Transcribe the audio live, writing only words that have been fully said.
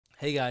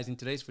Hey guys, in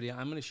today's video,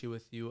 I'm going to share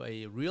with you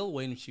a real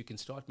way in which you can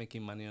start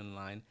making money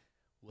online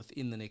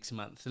within the next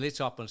month. So let's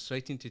hop on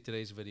straight into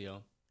today's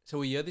video. So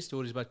we hear these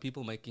stories about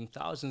people making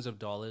thousands of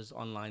dollars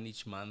online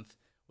each month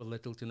with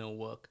little to no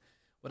work.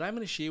 What I'm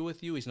going to share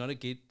with you is not a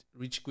get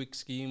rich quick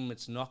scheme.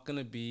 It's not going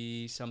to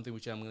be something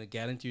which I'm going to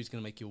guarantee is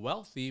going to make you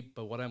wealthy,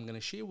 but what I'm going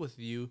to share with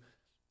you,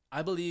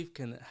 I believe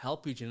can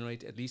help you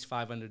generate at least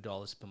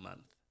 $500 per month.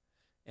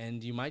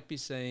 And you might be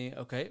saying,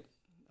 okay,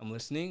 I'm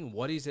listening.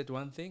 What is that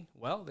one thing?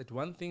 Well, that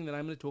one thing that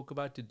I'm going to talk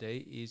about today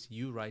is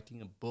you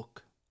writing a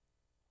book.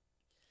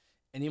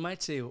 And you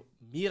might say,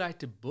 me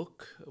write a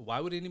book? Why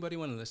would anybody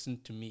want to listen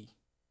to me?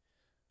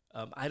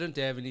 I don't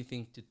have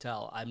anything to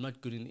tell. I'm not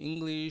good in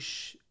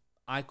English.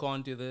 I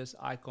can't do this.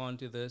 I can't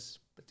do this.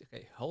 But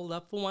okay, hold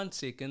up for 1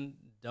 second.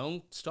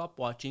 Don't stop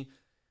watching.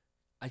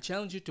 I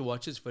challenge you to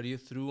watch this video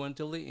through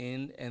until the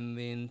end and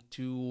then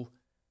to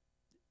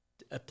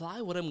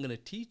apply what I'm going to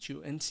teach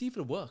you and see if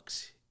it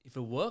works. If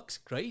it works,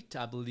 great.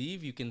 I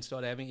believe you can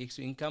start having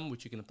extra income,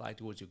 which you can apply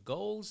towards your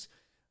goals.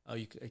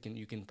 You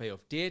can pay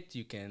off debt.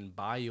 You can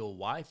buy your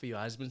wife or your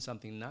husband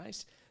something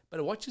nice.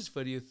 But watch this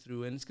video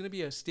through, and it's going to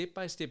be a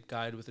step-by-step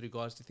guide with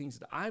regards to things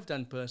that I've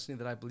done personally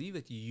that I believe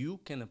that you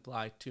can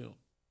apply to.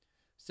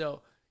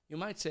 So you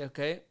might say,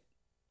 okay,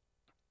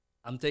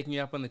 I'm taking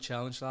you up on the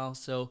challenge now.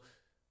 So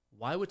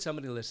why would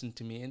somebody listen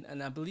to me?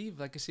 And I believe,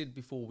 like I said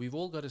before, we've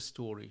all got a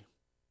story.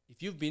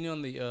 If you've been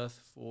on the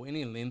earth for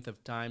any length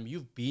of time,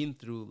 you've been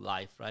through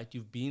life, right?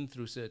 You've been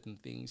through certain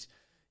things.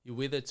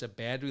 Whether it's a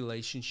bad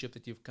relationship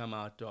that you've come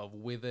out of,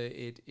 whether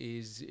it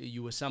is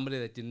you were somebody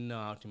that didn't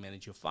know how to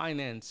manage your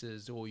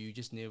finances, or you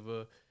just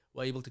never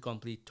were able to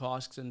complete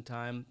tasks in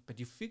time, but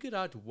you figured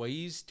out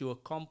ways to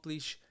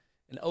accomplish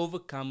and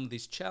overcome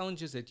these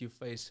challenges that you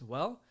face.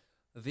 Well,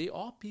 there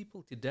are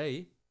people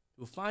today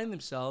who find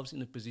themselves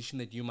in a position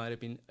that you might have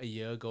been a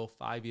year ago,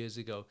 5 years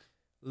ago,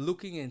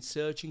 looking and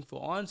searching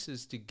for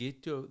answers to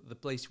get to the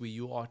place where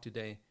you are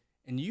today.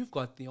 And you've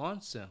got the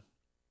answer.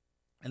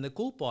 And the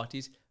cool part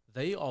is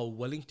they are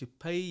willing to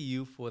pay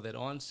you for that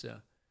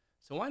answer.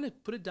 So why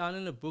not put it down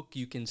in a book?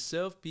 You can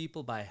serve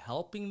people by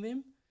helping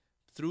them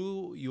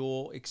through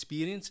your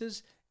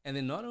experiences. And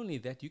then not only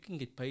that, you can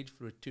get paid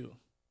for it too.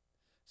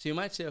 So you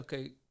might say,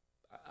 okay,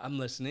 I'm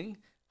listening.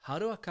 How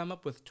do I come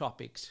up with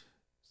topics?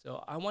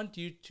 So I want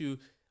you to,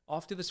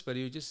 after this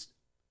video, just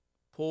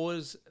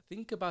pause,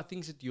 think about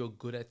things that you're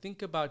good at.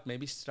 Think about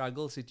maybe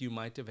struggles that you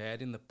might have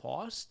had in the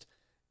past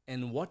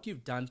and what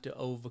you've done to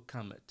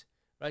overcome it,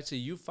 right? So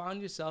you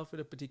found yourself at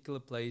a particular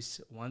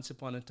place once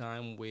upon a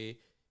time where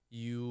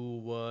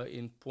you were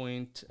in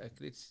point,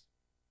 let's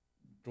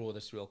draw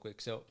this real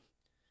quick. So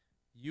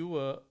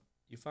you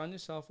found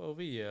yourself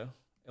over here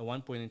at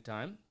one point in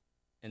time,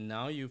 and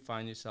now you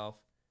find yourself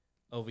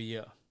over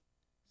here.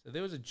 So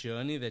there was a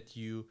journey that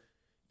you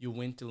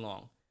went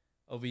along.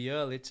 Over here,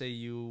 let's say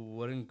you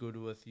weren't good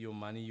with your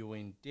money, you were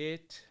in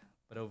debt,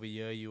 but over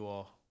here you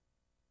are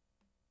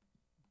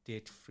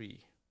debt free.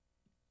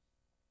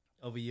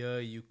 Over here,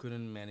 you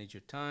couldn't manage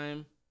your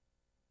time.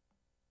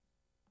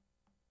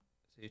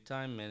 So your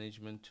time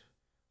management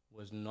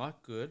was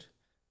not good,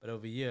 but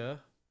over here,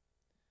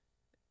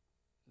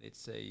 let's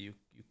say you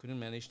couldn't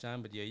manage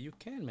time, but yeah, you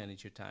can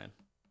manage your time.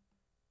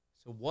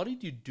 So what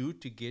did you do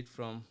to get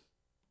from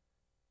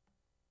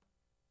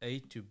A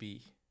to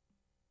B?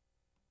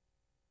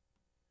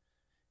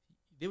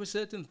 There were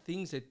certain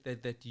things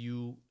that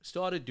you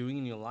started doing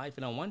in your life,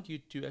 and I want you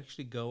to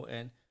actually go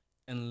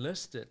and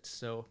list it.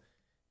 So,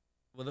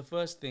 well, the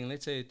first thing,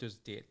 let's say it was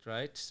debt,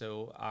 right?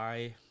 So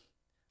I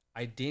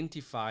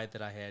identified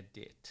that I had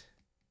debt.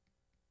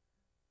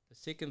 The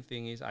second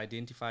thing is I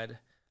identified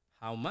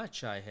how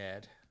much I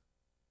had.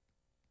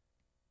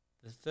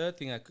 The third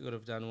thing I could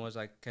have done was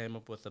I came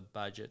up with a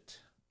budget.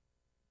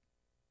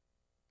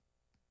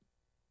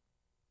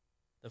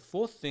 The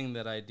fourth thing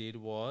that I did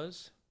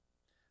was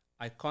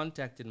I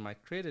contacted my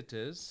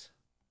creditors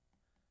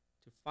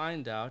to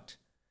find out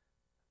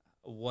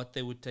what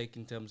they would take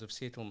in terms of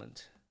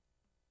settlement.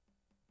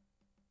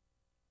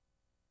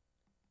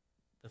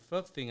 The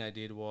fifth thing I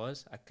did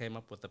was I came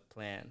up with a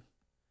plan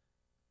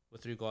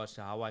with regards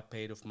to how I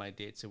paid off my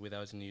debt. So whether I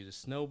was going to use a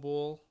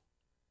snowball,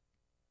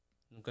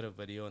 I've got a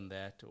video on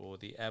that, or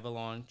the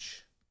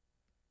avalanche.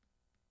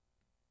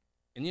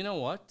 And you know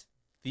what?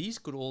 These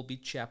could all be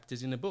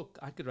chapters in a book.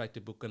 I could write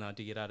a book on how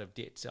to get out of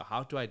debt. So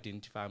how to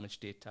identify how much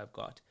debt I've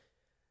got,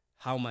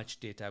 how much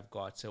debt I've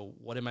got. So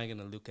what am I going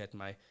to look at?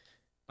 My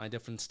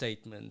different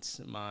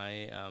statements,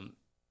 my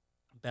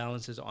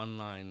balances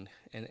online,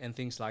 and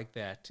things like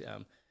that.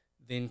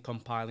 Then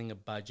compiling a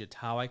budget,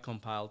 how I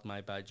compiled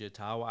my budget,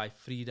 how I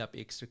freed up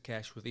extra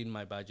cash within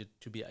my budget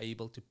to be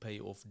able to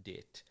pay off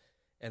debt.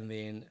 And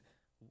then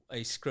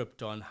a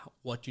script on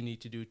what you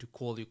need to do to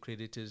call your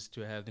creditors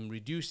to have them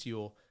reduce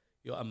your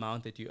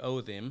amount that you owe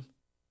them.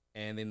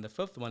 And then the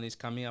fifth one is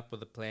coming up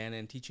with a plan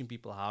and teaching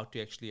people how to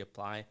actually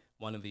apply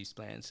one of these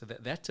plans. So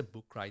that's a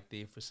book right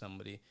there for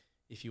somebody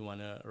if you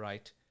want to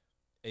write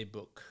a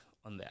book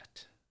on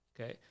that.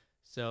 Okay,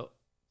 so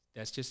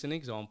that's just an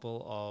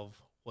example of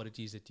what it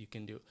is that you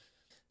can do.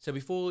 So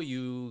before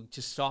you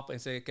just stop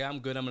and say, okay, I'm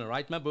good, I'm going to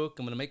write my book,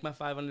 I'm going to make my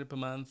 500 per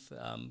month,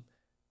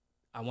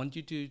 I want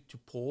you to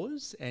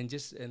pause and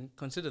just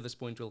consider this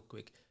point real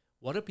quick.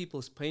 What are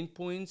people's pain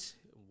points?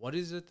 What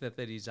is it that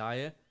they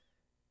desire?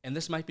 And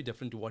this might be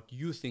different to what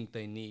you think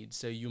they need.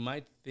 So you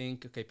might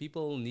think, okay,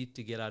 people need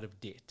to get out of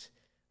debt,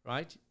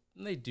 right?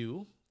 And they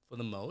do for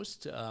the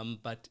most,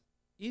 but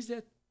is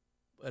that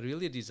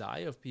really a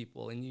desire of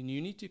people? And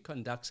you need to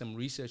conduct some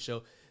research.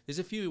 So there's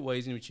a few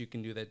ways in which you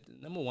can do that.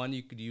 Number one,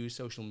 you could use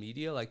social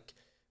media like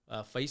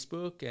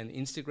Facebook and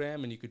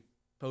Instagram, and you could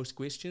post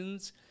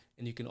questions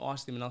and you can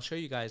ask them. And I'll show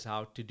you guys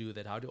how to do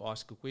that, how to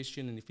ask a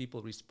question. And if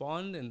people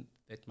respond, and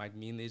that might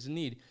mean there's a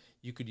need,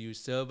 you could use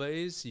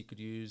surveys, you could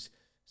use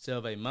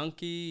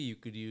SurveyMonkey, you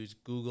could use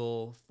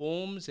Google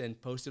Forms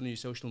and post it on your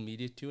social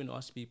media too and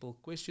ask people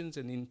questions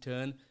and in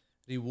turn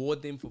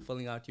reward them for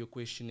filling out your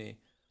questionnaire.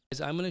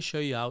 I'm going to show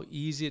you how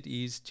easy it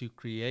is to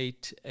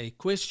create a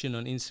question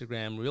on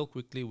Instagram real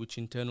quickly, which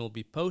in turn will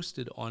be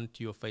posted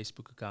onto your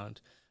Facebook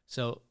account.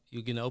 So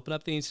you're going to open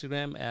up the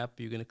Instagram app,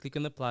 you're going to click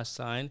on the plus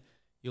sign,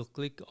 you'll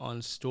click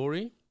on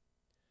story,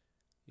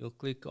 you'll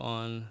click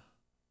on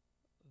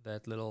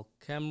that little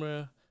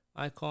camera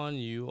icon,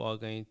 you are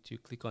going to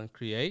click on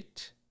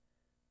create,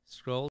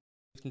 scroll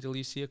until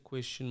you see a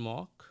question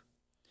mark,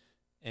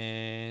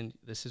 and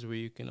this is where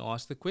you can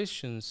ask the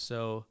questions.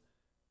 So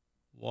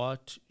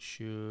what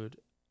should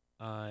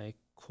I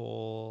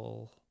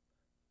call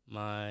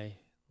my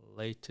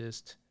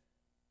latest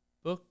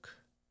book?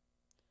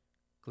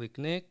 Click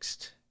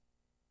next,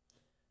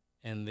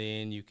 and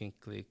then you can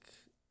click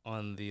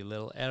on the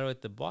little arrow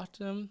at the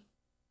bottom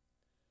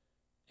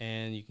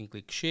and you can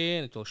click share,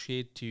 and it will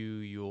share to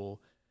your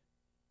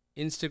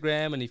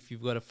Instagram, and if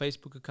you've got a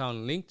Facebook account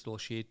linked, it'll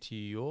share to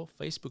your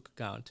Facebook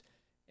account.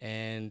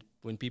 And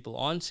when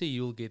people answer,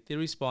 you'll get their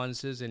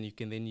responses, and you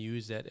can then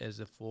use that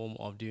as a form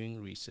of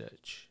doing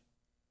research.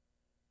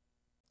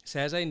 So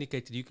as I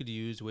indicated, you could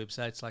use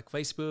websites like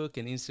Facebook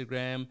and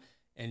Instagram,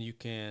 and you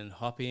can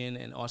hop in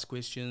and ask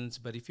questions.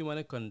 But if you want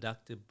to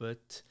conduct a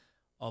bit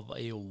of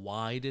a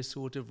wider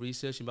sort of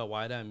research, and by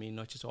wider I mean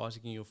not just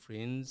asking your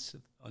friends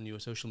on your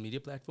social media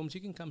platforms, you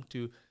can come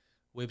to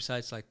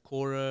websites like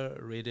Quora,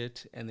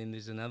 Reddit, and then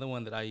there's another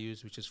one that I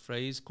use, which is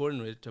Phrase. Quora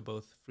and Reddit are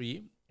both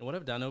free. And what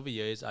I've done over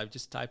here is I've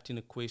just typed in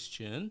a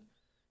question.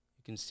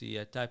 You can see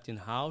I typed in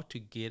how to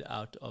get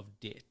out of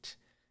debt.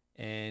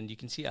 And you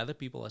can see other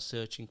people are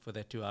searching for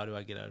that too. How do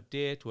I get out of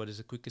debt? What is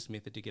the quickest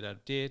method to get out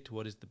of debt?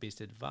 What is the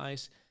best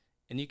advice?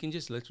 And you can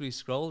just literally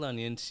scroll down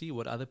here and see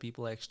what other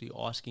people are actually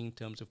asking in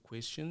terms of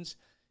questions.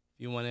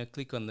 If you want to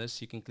click on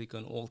this, you can click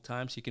on all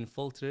times. You can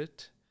filter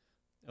it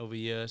over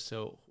here.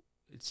 So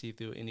let's see if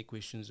there were any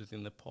questions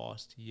within the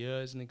past year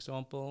as an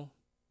example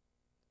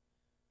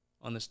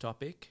on this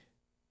topic.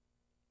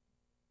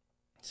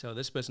 So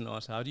this person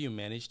asked, how do you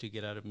manage to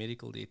get out of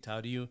medical debt?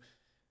 How do you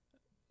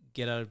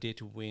get out of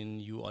debt when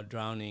you are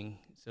drowning?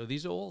 So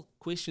these are all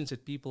questions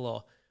that people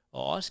are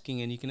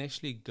asking, and you can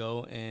actually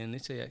go and,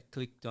 let's say I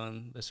clicked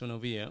on this one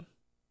over here.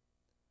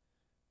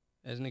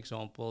 As an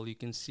example, you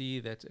can see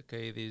that,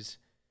 okay, there's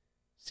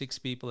 6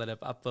 people that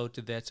have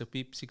upvoted that. So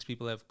 6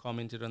 people have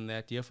commented on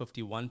that. Here,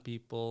 51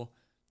 people.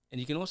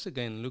 And you can also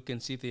go and look and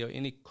see if there are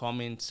any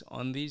comments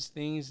on these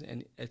things.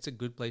 And it's a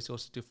good place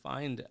also to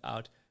find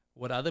out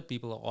what other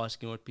people are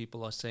asking, what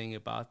people are saying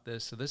about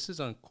this. So this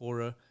is on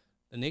Quora.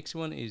 The next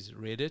one is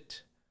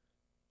Reddit.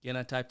 Again,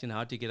 I typed in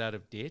how to get out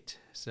of debt.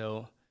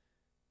 So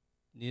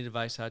need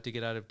advice how to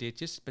get out of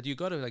debt. But you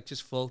got to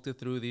just filter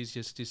through these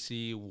just to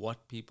see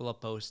what people are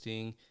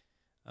posting.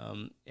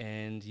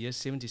 And here's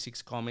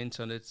 76 comments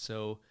on it.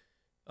 So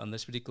on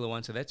this particular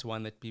one, so that's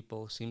one that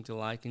people seem to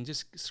like. And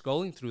just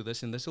scrolling through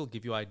this, and this will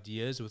give you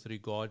ideas with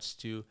regards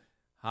to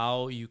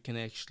how you can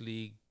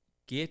actually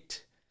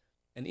get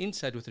an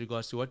insight with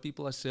regards to what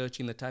people are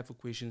searching, the type of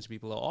questions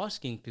people are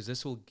asking, because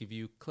this will give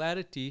you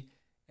clarity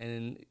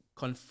and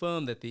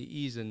confirm that there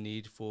is a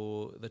need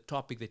for the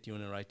topic that you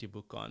want to write your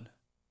book on.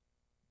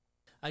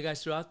 Hi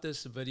guys, throughout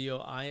this video,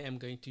 I am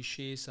going to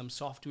share some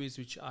softwares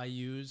which I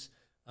use.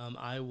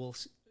 I will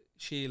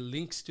share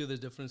links to the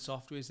different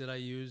softwares that I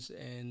use,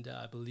 and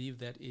I believe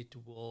that it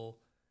will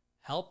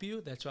help you.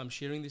 That's why I'm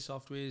sharing these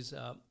softwares.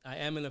 I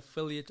am an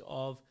affiliate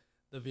of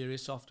the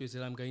various softwares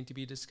that I'm going to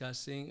be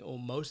discussing, or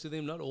most of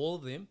them, not all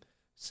of them.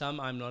 Some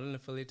I'm not an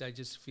affiliate, I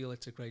just feel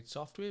it's a great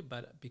software,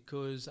 but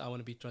because I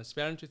want to be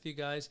transparent with you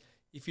guys,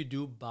 if you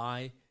do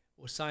buy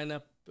or sign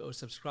up or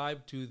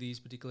subscribe to these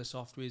particular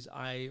softwares,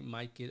 I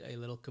might get a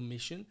little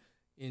commission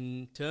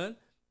in turn.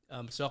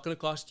 It's not going to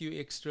cost you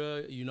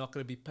extra. You're not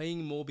going to be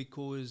paying more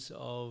because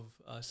of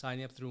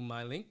signing up through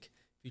my link.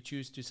 If you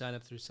choose to sign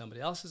up through somebody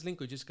else's link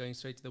or just going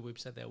straight to the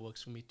website, that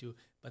works for me too.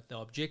 But the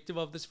objective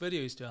of this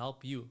video is to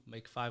help you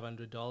make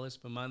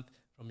 $500 per month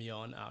from here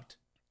on out.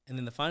 And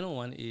then the final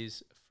one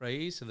is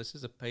Phrase. So this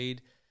is a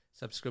paid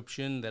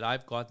subscription that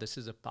I've got. This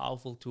is a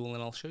powerful tool,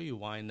 and I'll show you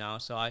why now.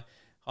 So I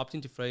hopped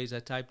into Phrase. I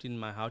typed in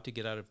my how to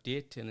get out of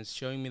debt, and it's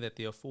showing me that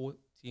there are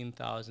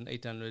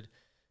 14,800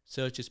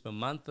 searches per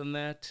month on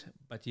that.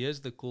 But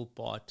here's the cool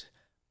part.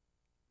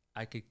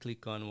 I could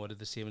click on what are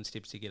the 7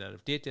 steps to get out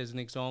of debt as an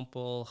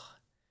example.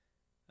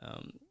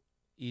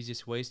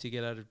 Easiest ways to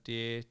get out of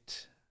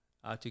debt,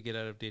 how to get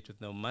out of debt with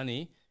no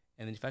money.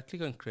 And then if I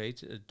click on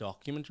create a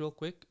document real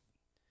quick,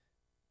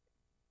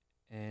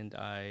 and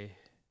I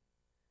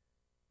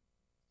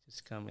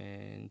just come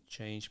and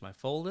change my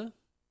folder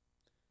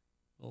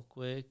real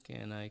quick,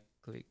 and I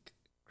click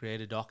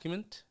create a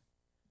document,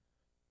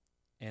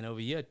 and over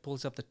here it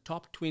pulls up the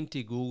top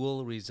 20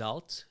 Google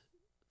results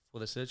for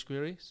the search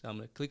query. So I'm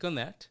going to click on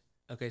that.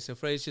 Okay, so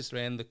Phrase just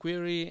ran the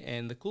query,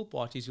 and the cool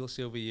part is you'll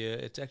see over here,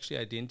 it's actually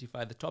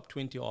identified the top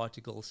 20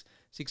 articles: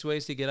 6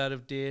 ways to get out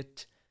of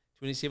debt,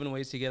 27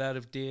 ways to get out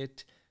of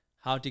debt,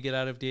 how to get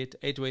out of debt,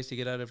 8 ways to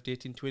get out of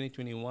debt in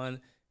 2021,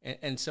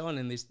 and so on.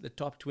 And this the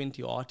top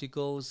 20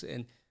 articles.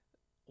 And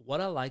what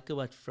I like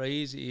about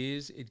Phrase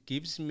is it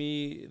gives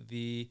me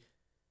the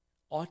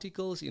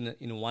articles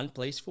in one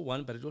place for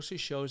one, but it also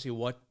shows you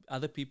what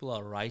other people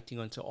are writing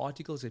on. So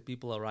articles that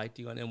people are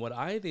writing on. And what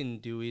I then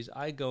do is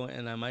I go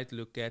and I might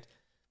look at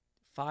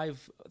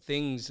 5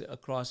 things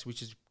across,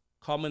 which is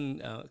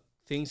common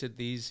things that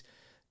these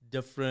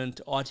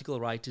different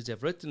article writers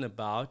have written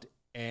about,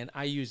 and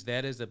I use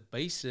that as a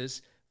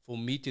basis for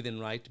me to then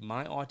write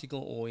my article,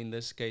 or in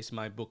this case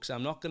my book. So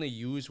I'm not going to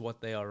use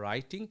what they are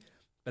writing,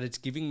 but it's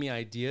giving me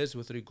ideas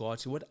with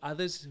regards to what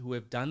others who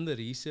have done the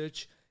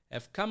research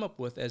have come up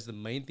with as the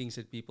main things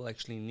that people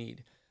actually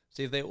need.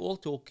 So if they're all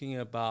talking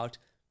about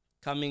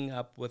coming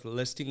up with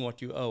listing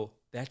what you owe,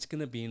 that's going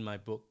to be in my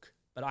book.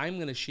 But I'm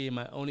going to share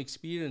my own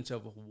experience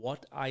of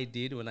what I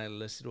did when I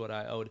listed what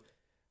I owed.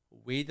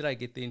 Where did I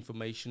get the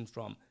information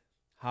from?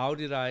 How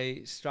did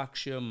I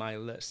structure my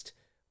list?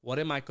 What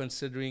am I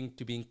considering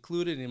to be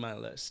included in my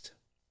list?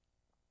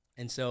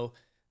 And so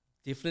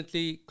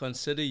definitely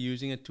consider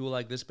using a tool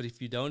like this. But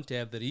if you don't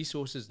have the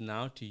resources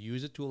now to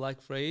use a tool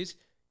like Phrase,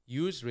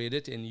 use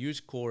Reddit and use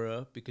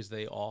Quora because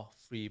they are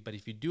free. But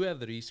if you do have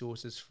the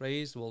resources,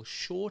 Phrase will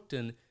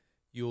shorten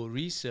your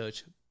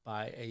research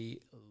by a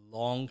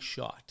long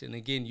shot. And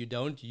again, you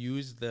don't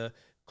use the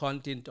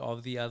content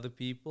of the other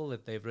people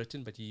that they've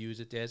written, but you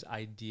use it as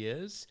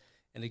ideas,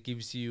 and it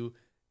gives you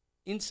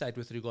insight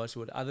with regards to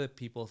what other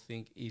people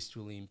think is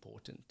truly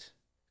important.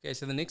 Okay,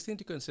 so the next thing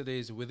to consider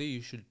is whether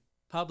you should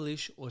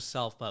publish or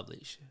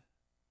self-publish.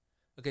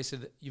 Okay, so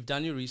you've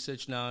done your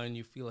research now and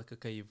you feel like,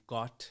 okay, you've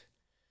got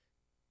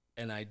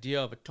an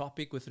idea of a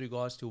topic with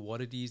regards to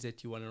what it is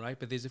that you want to write,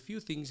 but there's a few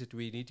things that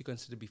we need to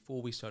consider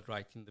before we start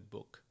writing the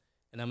book,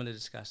 and I'm going to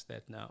discuss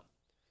that now.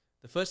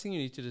 The first thing you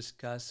need to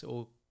discuss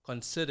or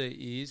consider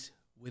is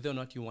whether or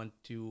not you want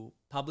to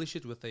publish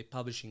it with a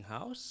publishing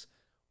house,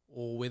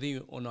 or whether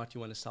or not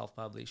you want to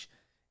self-publish.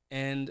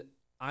 And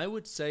I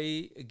would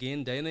say,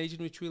 again, day and age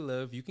in which we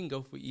live, you can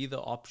go for either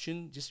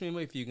option. Just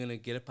remember, if you're going to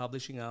get a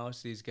publishing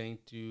house, it's going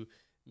to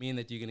mean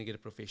that you're going to get a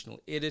professional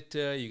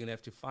editor. You're going to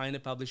have to find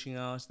a publishing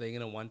house. They're going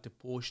to want a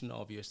portion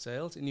of your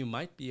sales, and you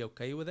might be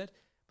okay with that.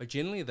 But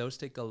generally, those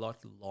take a lot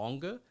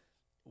longer.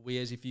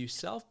 Whereas if you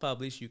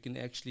self-publish, you can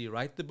actually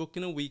write the book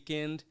in a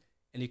weekend,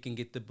 and you can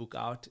get the book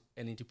out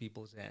and into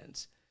people's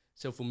hands.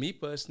 So for me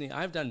personally,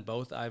 I've done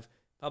both. I've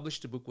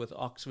published a book with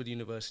Oxford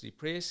University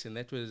Press, and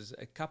that was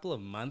a couple of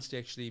months to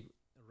actually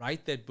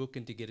write that book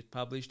and to get it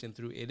published and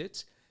through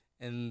edits.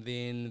 And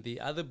then the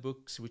other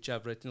books which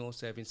I've written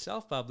also have been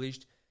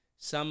self-published.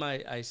 Some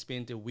I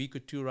spent a week or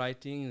 2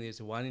 writing.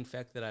 There's one, in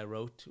fact, that I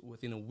wrote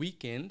within a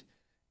weekend,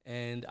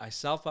 and I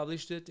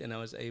self-published it, and I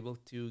was able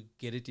to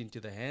get it into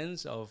the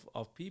hands of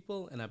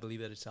people, and I believe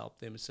that it's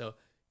helped them. So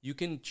you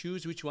can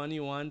choose which one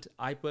you want.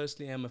 I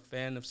personally am a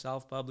fan of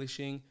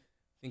self-publishing.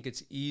 I think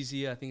it's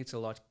easier. I think it's a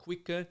lot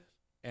quicker.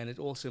 And it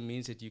also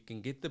means that you can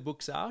get the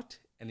books out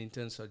and in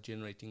turn start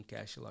generating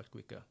cash a lot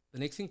quicker. The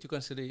next thing to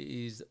consider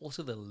is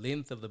also the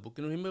length of the book.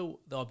 And remember,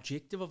 the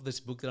objective of this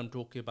book that I'm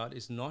talking about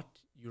is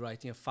not you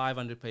writing a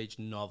 500-page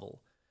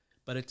novel,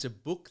 but it's a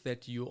book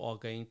that you are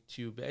going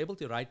to be able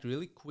to write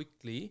really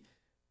quickly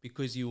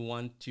because you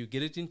want to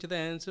get it into the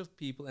hands of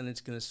people, and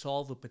it's going to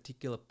solve a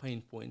particular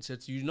pain point. So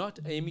you're not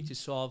aiming to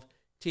solve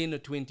 10 or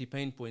 20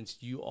 pain points.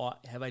 You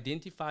have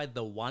identified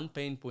the one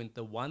pain point,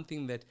 the one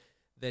thing that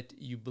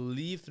you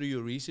believe through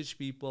your research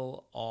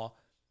people are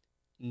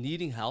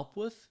needing help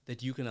with,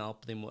 that you can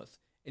help them with.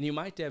 And you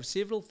might have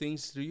several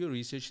things through your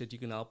research that you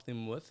can help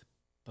them with,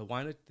 but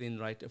why not then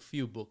write a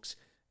few books?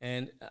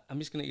 And I'm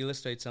just going to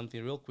illustrate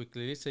something real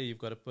quickly. Let's say you've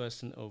got a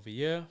person over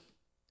here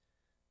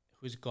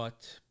who's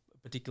got a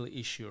particular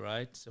issue,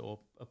 right? So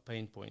a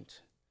pain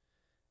point.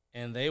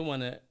 And they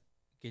want to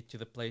get to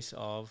the place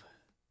of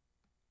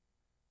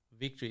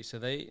victory. So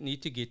they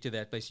need to get to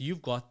that place.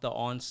 You've got the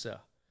answer.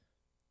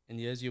 And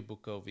here's your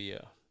book over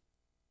here,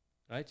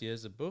 right?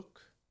 Here's a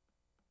book.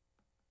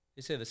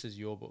 Let's say this is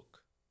your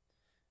book.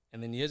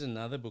 And then here's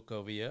another book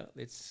over here.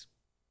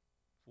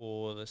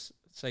 For the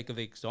sake of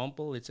the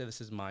example, let's say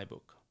this is my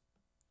book.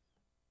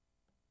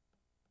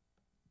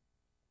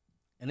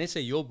 And let's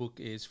say your book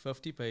is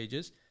 50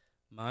 pages.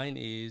 Mine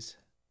is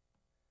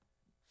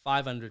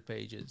 500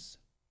 pages,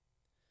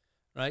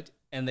 right?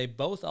 And they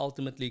both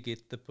ultimately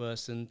get the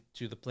person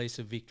to the place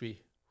of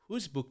victory.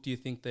 Whose book do you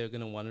think they're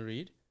going to want to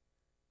read?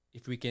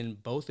 if we can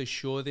both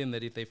assure them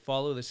that if they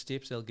follow the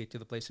steps, they'll get to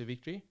the place of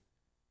victory,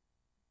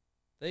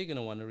 they're going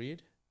to want to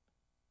read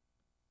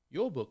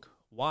your book.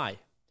 Why?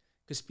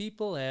 Because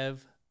people have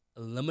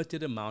a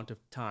limited amount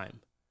of time.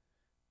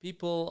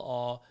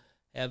 People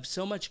have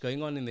so much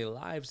going on in their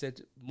lives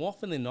that more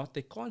often than not,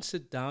 they can't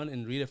sit down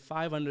and read a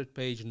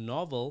 500-page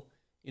novel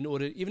in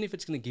order, even if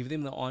it's going to give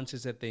them the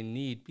answers that they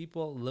need.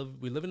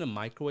 We live in a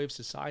microwave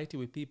society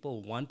where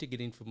people want to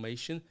get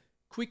information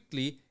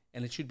quickly,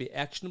 and it should be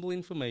actionable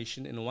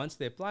information. And once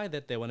they apply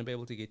that, they want to be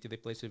able to get to their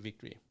place of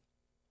victory.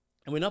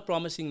 And we're not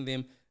promising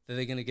them that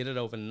they're going to get it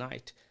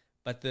overnight.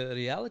 But the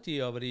reality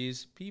of it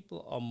is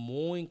people are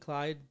more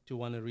inclined to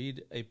want to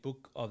read a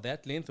book of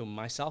that length. Or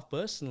myself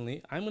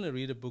personally, I'm going to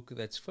read a book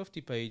that's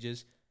 50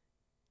 pages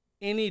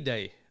any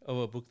day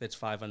over a book that's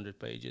 500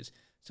 pages.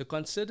 So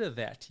consider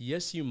that.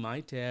 Yes, you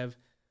might have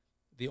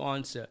the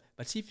answer,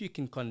 but see if you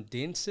can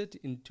condense it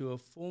into a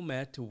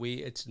format where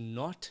it's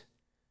not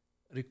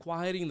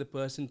requiring the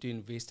person to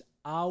invest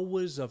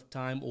hours of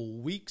time or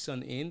weeks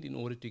on end in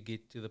order to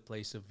get to the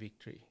place of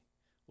victory,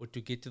 or to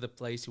get to the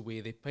place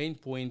where their pain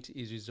point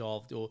is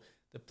resolved, or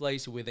the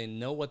place where they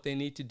know what they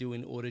need to do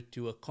in order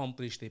to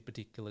accomplish their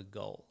particular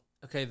goal.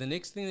 Okay, the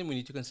next thing that we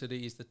need to consider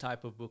is the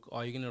type of book.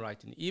 Are you going to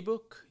write an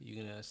ebook? Are you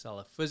going to sell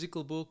a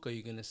physical book? Or are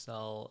you going to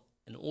sell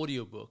an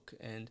audio book?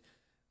 And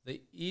the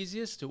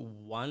easiest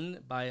one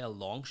by a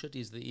long shot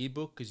is the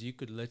ebook, because you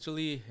could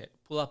literally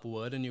pull up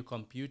Word on your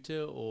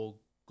computer or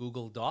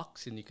Google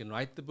Docs and you can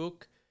write the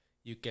book.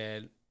 You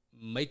can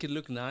make it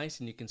look nice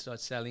and you can start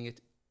selling it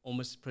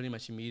almost pretty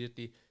much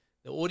immediately.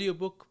 The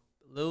audiobook,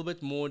 a little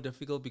bit more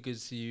difficult,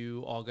 because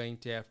you are going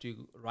to have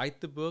to write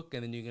the book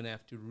and then you're going to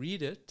have to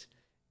read it,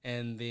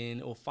 and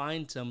then or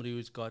find somebody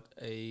who's got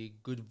a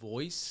good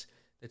voice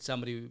that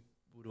somebody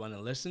would want to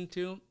listen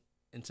to.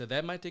 And so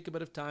that might take a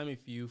bit of time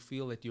if you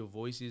feel that your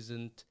voice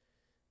isn't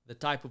the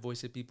type of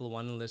voice that people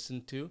want to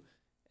listen to.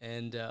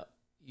 And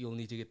you'll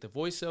need to get the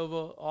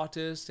voiceover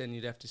artist, and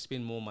you'd have to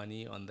spend more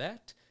money on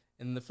that.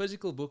 In the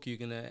physical book, you're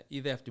going to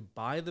either have to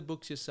buy the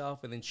books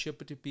yourself and then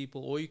ship it to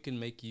people, or you can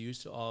make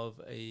use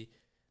of a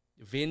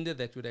vendor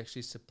that would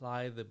actually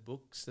supply the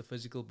books, the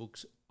physical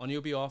books, on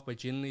your behalf. But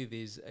generally,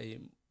 there's a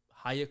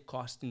higher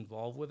cost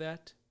involved with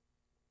that.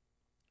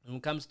 And when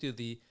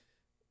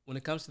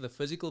it comes to the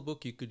physical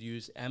book, you could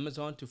use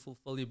Amazon to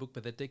fulfill your book,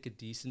 but they take a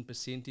decent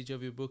percentage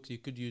of your books. You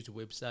could use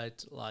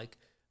websites like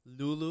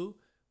Lulu,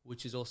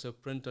 which is also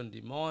print on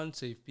demand.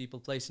 So if people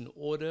place an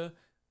order,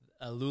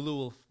 Lulu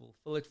will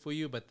fulfill it for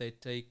you, but they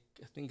take,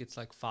 I think it's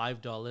like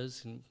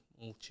 $5, and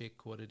we'll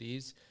check what it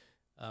is.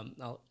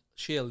 I'll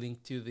share a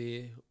link to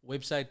their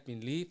website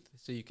beneath,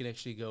 so you can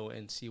actually go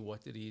and see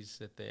what it is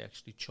that they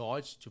actually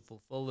charge to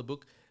fulfill the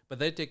book. But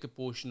they take a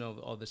portion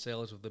of the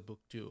sales of the book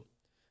too.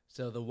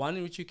 So the one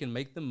in which you can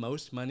make the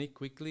most money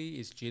quickly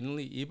is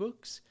generally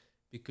ebooks,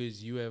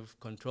 because you have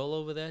control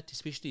over that,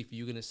 especially if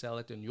you're going to sell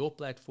it on your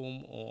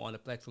platform or on a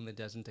platform that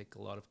doesn't take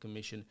a lot of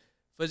commission.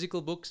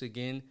 Physical books,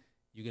 again,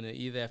 you're going to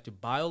either have to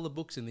buy all the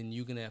books and then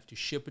you're going to have to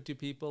ship it to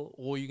people,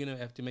 or you're going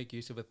to have to make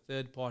use of a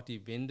third-party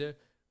vendor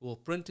who will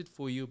print it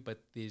for you,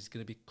 but there's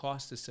going to be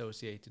cost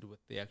associated with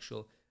the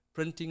actual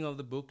printing of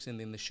the books and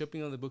then the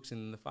shipping of the books.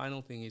 And then the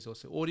final thing is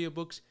also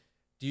audiobooks.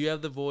 Do you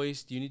have the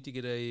voice? Do you need to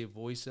get a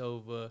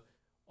voiceover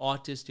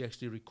artist to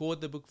actually record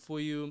the book for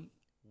you?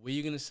 Where are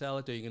you going to sell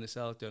it? Are you going to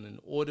sell it on an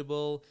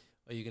Audible?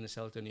 Are you going to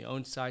sell it on your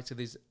own site? So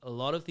there's a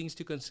lot of things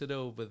to consider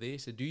over there.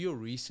 So do your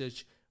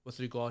research with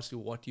regards to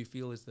what you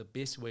feel is the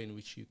best way in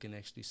which you can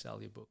actually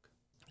sell your book.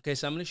 Okay,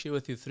 so I'm going to share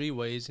with you 3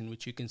 ways in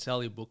which you can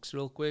sell your books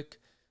real quick.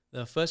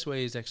 The first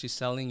way is actually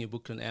selling your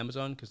book on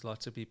Amazon, because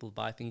lots of people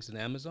buy things on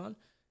Amazon.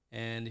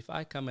 And if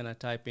I come and I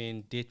type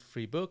in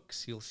debt-free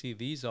books, you'll see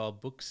these are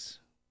books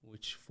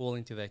which fall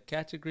into that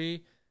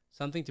category.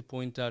 Something to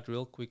point out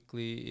real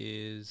quickly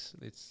is,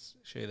 let's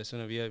show you this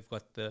one over here. You've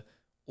got the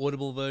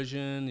Audible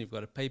version, you've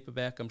got a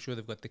paperback. I'm sure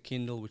they've got the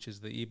Kindle, which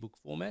is the ebook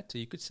format. So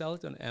you could sell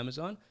it on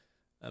Amazon.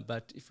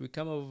 But if we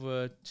come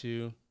over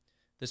to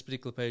this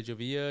particular page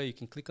over here, you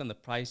can click on the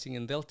pricing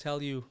and they'll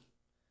tell you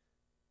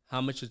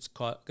how much it's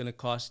going to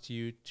cost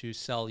you to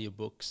sell your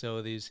book.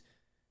 So there's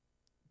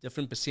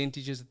different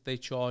percentages that they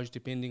charge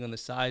depending on the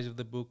size of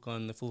the book,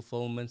 on the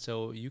fulfillment.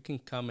 So you can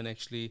come and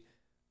actually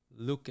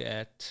look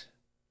at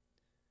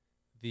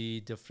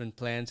the different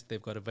plans that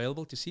they've got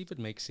available to see if it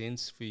makes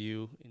sense for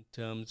you in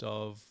terms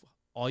of,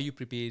 are you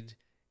prepared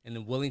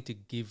and willing to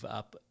give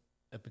up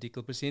a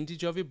particular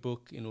percentage of your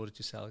book in order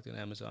to sell it on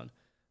Amazon.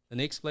 The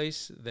next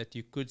place that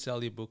you could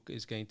sell your book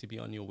is going to be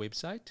on your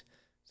website.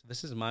 So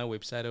this is my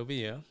website over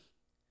here,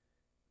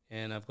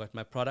 and I've got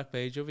my product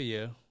page over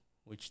here,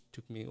 which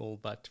took me all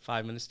but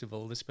 5 minutes to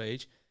build this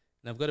page.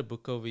 And I've got a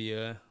book over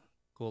here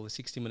called the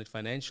 60-Minute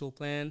Financial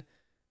Plan,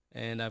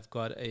 and I've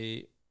got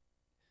the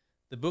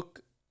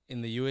book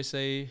in the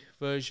USA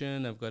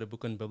version. I've got a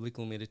book on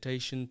biblical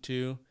meditation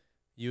too,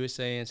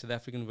 USA and South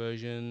African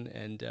version.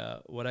 And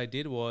what I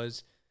did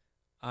was,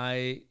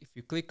 if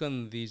you click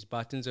on these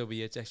buttons over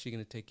here, it's actually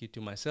going to take you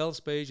to my sales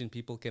page, and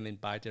people can then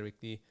buy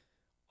directly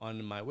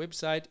on my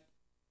website.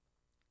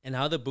 And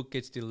how the book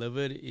gets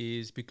delivered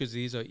is, because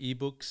these are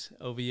ebooks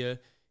over here,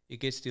 it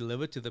gets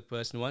delivered to the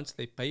person. Once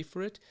they pay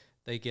for it,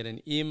 they get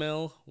an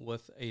email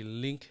with a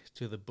link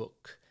to the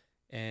book.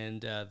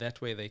 And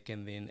that way they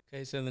can then...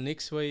 Okay, so the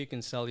next way you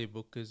can sell your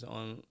book is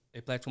on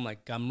a platform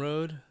like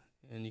Gumroad.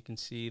 And you can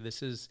see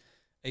this is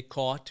a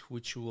cart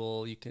which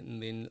you can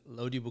then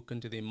load your book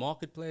into their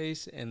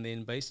marketplace, and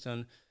then based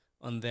on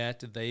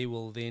that, they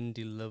will then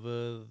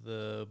deliver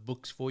the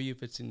books for you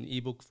if it's in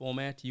ebook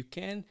format. You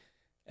can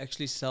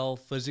actually sell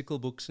physical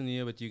books in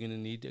here, but you're going to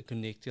need a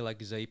connector like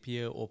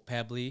Zapier or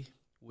Pabbly,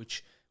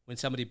 which when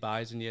somebody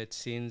buys in here, it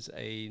sends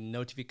a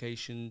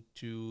notification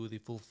to the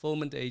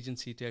fulfillment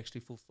agency to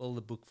actually fulfill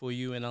the book for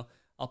you. And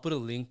I'll put a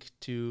link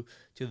to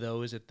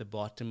those at the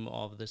bottom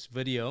of this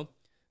video.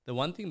 The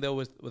one thing though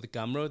with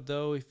Gumroad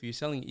though, if you're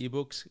selling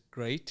ebooks,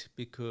 great,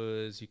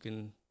 because you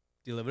can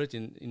deliver it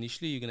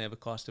initially. You're going to have a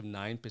cost of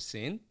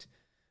 9%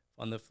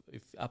 on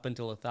up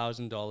until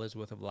 $1,000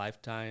 worth of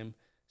lifetime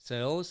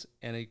sales,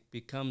 and it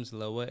becomes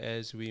lower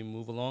as we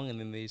move along, and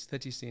then there's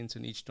 30 cents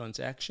on each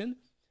transaction.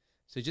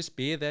 So just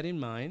bear that in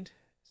mind.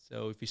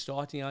 So if you're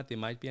starting out, there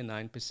might be a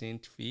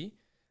 9% fee,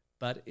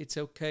 but it's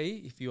okay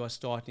if you are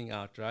starting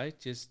out, right?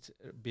 Just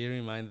bear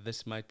in mind that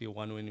this might be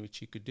one way in which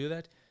you could do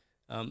that.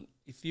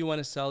 If you want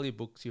to sell your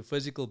books, your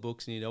physical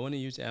books, and you don't want to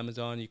use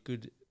Amazon, you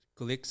could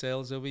collect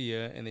sales over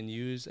here and then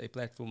use a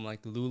platform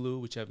like Lulu,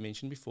 which I've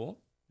mentioned before.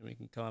 And we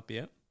can come up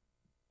here.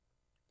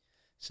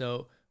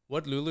 So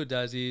what Lulu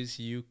does is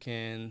you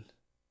can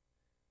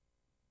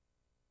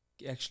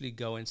actually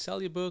go and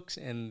sell your books,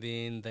 and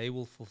then they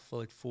will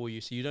fulfill it for you.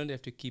 So you don't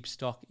have to keep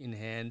stock in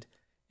hand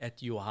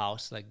at your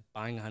house, like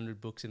buying 100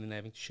 books and then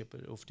having to ship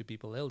it off to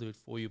people. They'll do it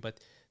for you. But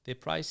their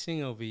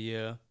pricing over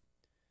here,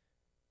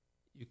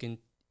 you can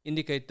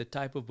indicate the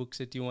type of books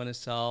that you want to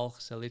sell.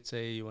 So let's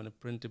say you want to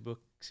print a book,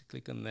 so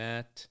click on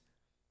that.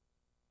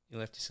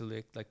 You'll have to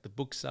select like the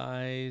book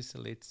size. So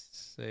let's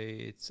say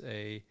it's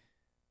a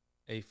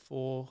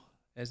A4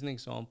 as an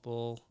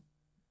example.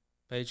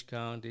 Page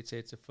count, let's say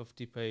it's a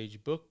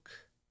 50-page book.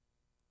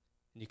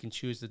 And you can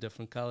choose the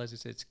different colors.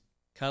 Let's say it's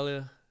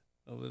color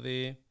over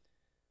there,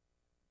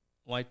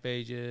 white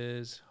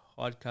pages,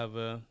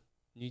 hardcover.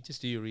 You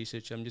just do your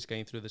research. I'm just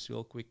going through this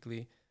real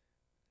quickly.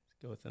 Let's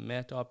go with the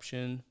matte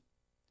option.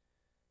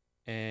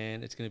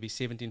 And it's going to be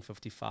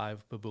 $17.55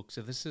 per book.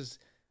 So this is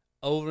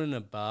over and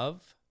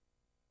above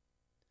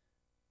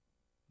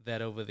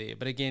that over there.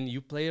 But again,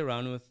 you play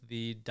around with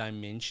the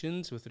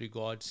dimensions with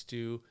regards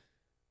to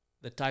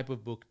the type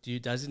of book.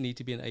 Does it need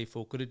to be an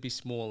A4? Could it be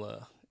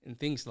smaller? And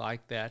things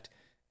like that.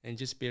 And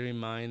just bear in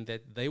mind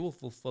that they will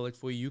fulfill it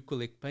for you. You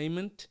collect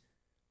payment,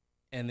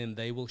 and then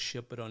they will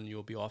ship it on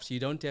your behalf. So you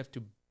don't have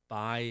to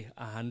buy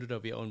 100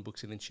 of your own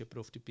books and then ship it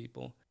off to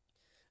people.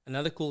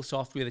 Another cool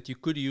software that you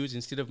could use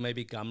instead of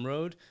maybe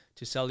Gumroad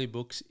to sell your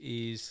books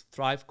is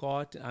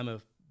Thrivecart. I'm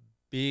a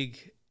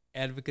big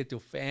advocate or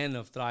fan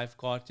of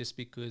Thrivecart just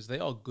because they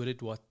are good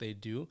at what they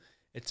do.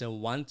 It's a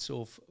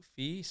once-off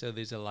fee, so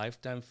there's a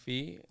lifetime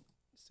fee.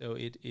 So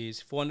it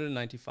is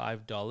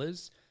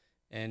 $495.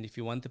 And if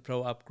you want the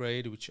Pro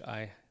upgrade, which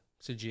I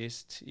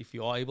suggest if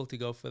you are able to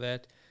go for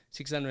that,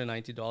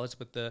 $690.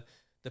 But the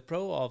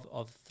pro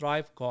of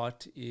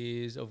Thrivecart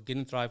is, of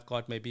getting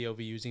Thrivecart maybe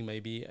over using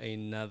maybe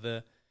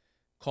another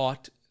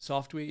cart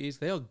software, is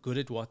they are good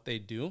at what they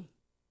do.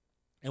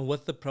 And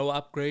with the Pro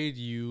upgrade,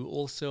 you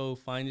also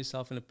find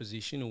yourself in a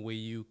position where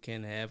you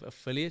can have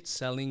affiliates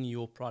selling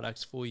your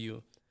products for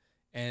you.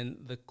 And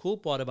the cool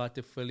part about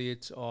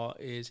affiliates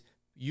is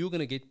you're going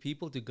to get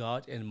people to go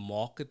out and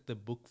market the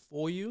book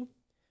for you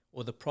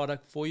or the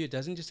product for you. It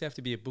doesn't just have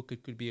to be a book.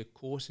 It could be a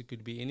course. It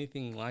could be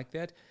anything like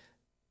that.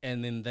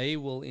 And then they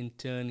will in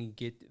turn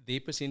get their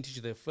percentage.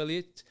 The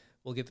affiliate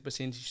will get the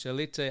percentage. So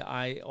let's say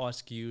I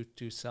ask you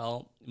to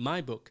sell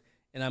my book,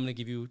 and I'm going to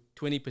give you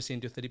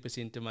 20% or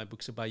 30% of my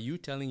book. So by you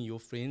telling your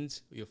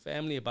friends or your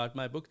family about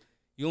my book,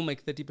 you'll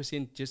make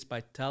 30% just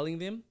by telling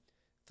them.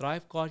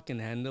 Thrivecart can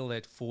handle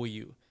that for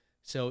you.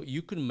 So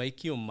you can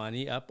make your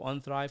money up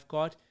on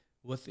Thrivecart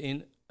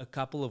within a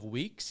couple of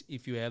weeks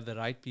if you have the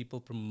right people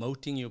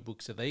promoting your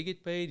book. So they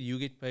get paid, you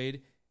get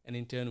paid, and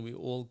in turn we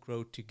all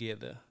grow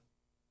together.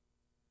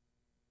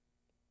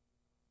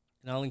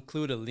 And I'll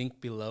include a link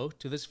below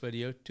to this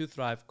video to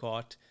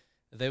Thrivecart.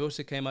 They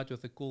also came out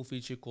with a cool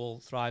feature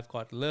called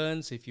Thrivecart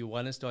Learn. So if you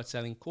want to start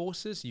selling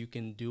courses, you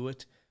can do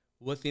it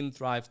within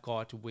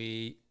Thrivecart,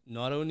 where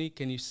not only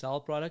can you sell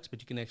products,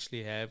 but you can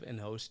actually have and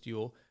host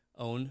your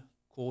own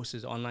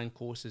courses, online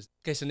courses.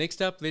 Okay, so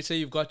next up, let's say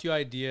you've got your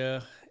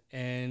idea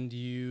and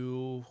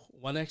you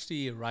want to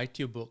actually write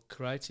your book,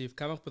 right? So you've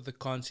come up with the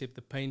concept,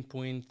 the pain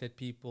point that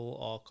people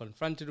are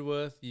confronted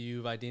with.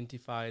 You've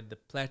identified the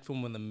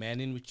platform or the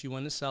manner in which you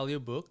want to sell your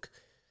book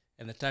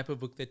and the type of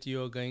book that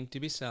you are going to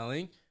be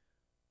selling.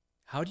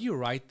 How do you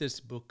write this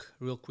book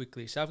real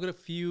quickly? So I've got a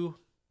few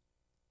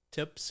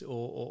tips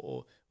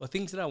or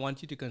things that I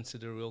want you to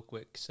consider real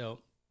quick. So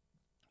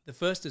the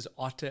first is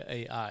Otter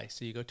AI.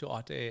 So you go to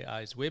Otter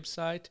AI's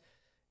website,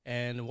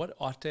 and what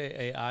Otter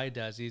AI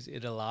does is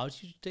it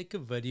allows you to take a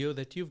video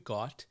that you've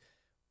got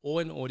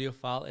or an audio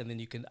file, and then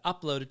you can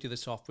upload it to the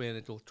software and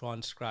it will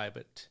transcribe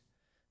it.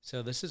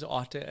 So this is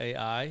Otter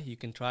AI. You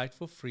can try it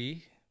for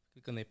free.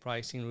 Click on their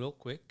pricing real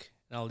quick,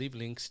 and I'll leave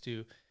links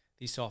to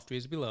these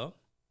softwares below.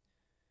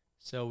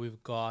 So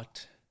we've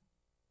got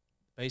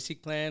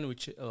basic plan,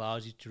 which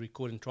allows you to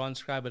record and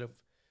transcribe, but of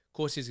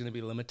course there's going to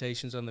be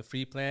limitations on the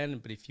free plan,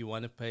 but if you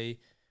want to pay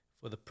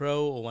for the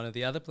pro or one of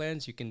the other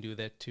plans, you can do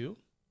that too.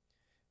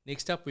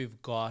 Next up,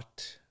 we've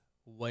got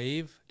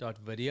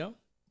wave.video.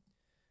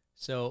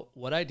 So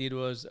what I did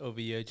was over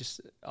here,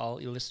 I'll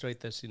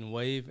illustrate this in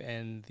Wave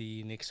and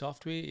the next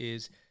software,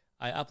 is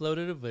I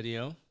uploaded a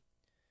video,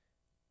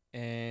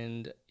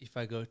 and if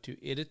I go to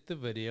edit the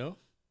video,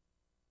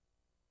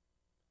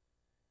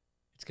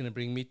 it's going to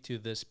bring me to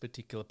this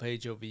particular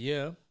page over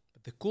here.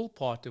 But the cool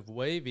part of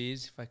Wave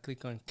is if I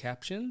click on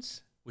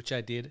captions, which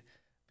I did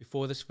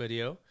before this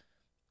video,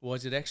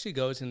 was it actually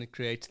goes and it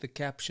creates the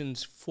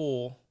captions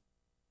for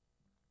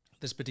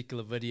this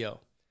particular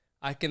video.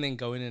 I can then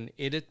go in and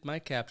edit my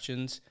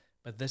captions,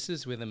 but this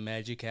is where the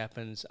magic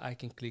happens. I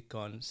can click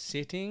on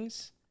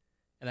settings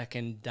and I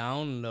can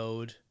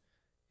download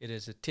it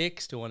as a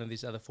text or one of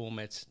these other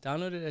formats.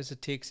 Download it as a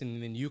text,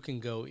 and then you can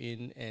go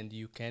in and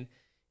you can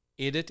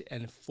edit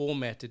and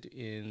format it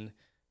in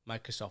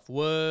Microsoft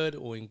Word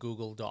or in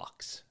Google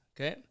Docs.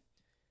 Okay.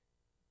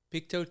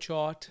 Picto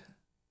chart,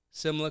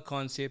 similar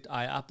concept.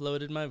 I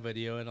uploaded my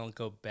video, and I'll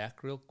go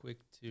back real quick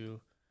to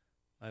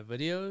my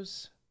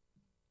videos.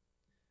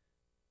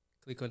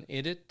 Click on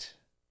edit.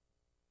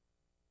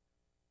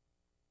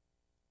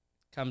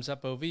 Comes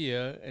up over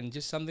here, and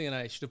just something that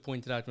I should have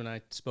pointed out when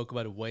I spoke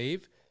about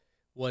Wave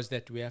was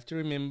that we have to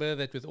remember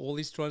that with all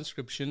these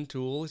transcription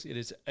tools, it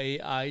is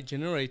AI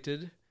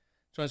generated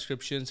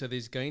transcription, so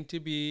there's going to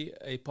be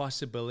a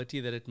possibility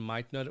that it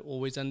might not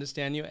always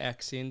understand your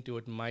accent, or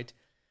it might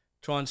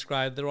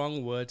transcribe the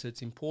wrong words. So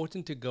it's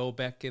important to go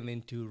back and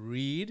then to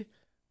read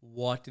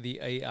what the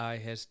AI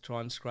has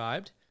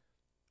transcribed.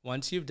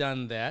 Once you've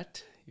done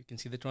that, you can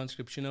see the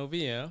transcription over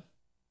here.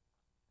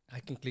 I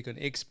can click on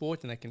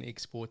export, and I can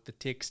export the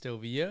text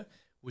over here,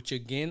 which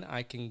again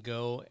I can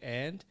go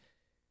and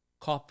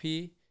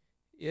copy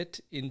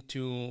it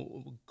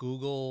into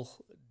Google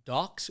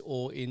Docs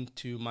or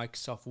into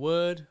Microsoft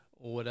Word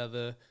or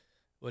whatever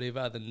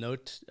other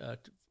note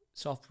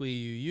software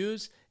you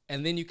use,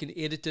 and then you can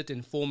edit it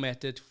and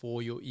format it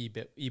for your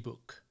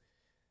ebook.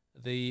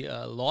 The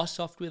last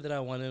software that I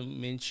want to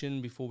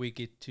mention before we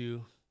get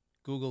to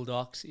Google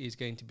Docs is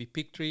going to be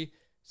Pictory.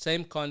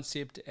 Same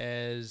concept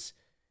as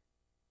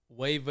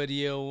Wave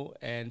Video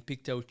and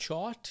Picto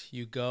Chart.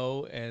 You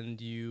go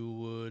and you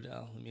would,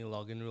 let me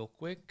log in real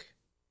quick.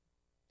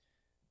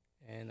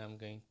 And I'm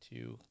going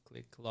to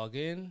click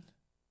login.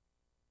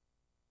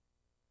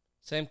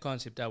 Same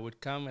concept. I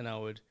would come and I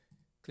would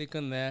click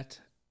on that,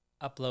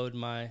 upload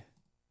my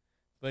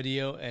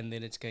video, and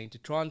then it's going to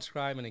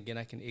transcribe. And again,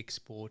 I can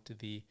export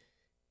the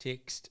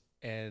text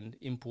and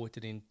import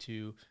it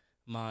into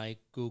my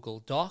Google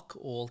Doc,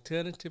 or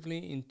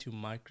alternatively into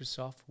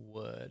Microsoft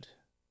Word.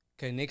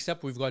 Okay, next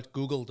up we've got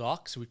Google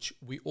Docs, which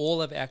we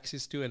all have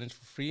access to, and it's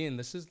for free, and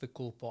this is the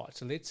cool part.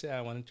 So let's say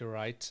I wanted to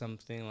write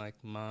something like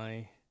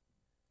my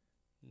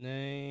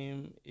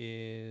name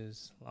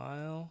is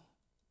Lyle.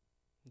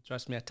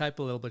 Trust me, I type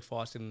a little bit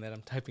faster than that.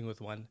 I'm typing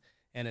with one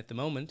hand at the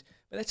moment,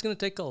 but that's going to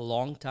take a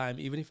long time,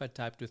 even if I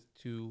typed with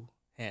two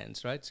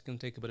hands, right? It's going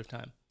to take a bit of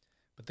time.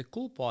 But the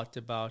cool part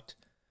about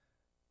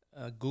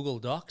Google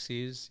Docs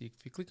is if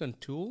you click on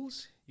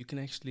tools, you can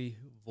actually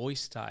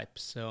voice type.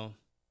 So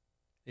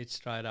let's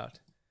try it out.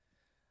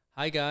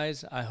 Hi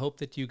guys, I hope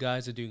that you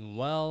guys are doing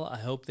well. I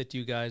hope that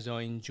you guys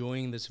are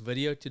enjoying this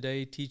video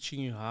today,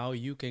 teaching you how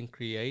you can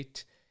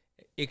create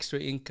extra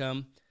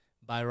income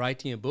by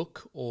writing a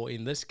book, or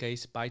in this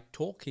case by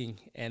talking,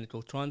 and it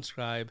will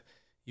transcribe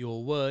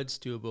your words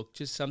to a book.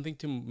 Just something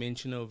to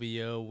mention over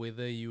here,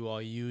 whether you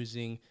are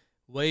using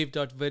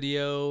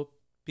Wave.video,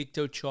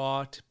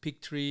 PictoChart,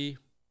 Pictory,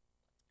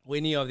 or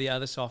any of the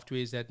other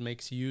softwares that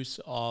makes use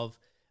of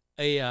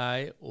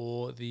AI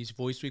or these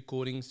voice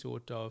recording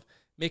sort of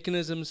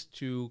mechanisms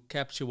to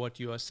capture what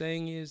you are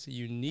saying, is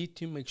you need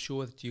to make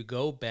sure that you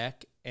go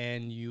back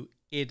and you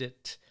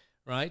edit,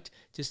 right?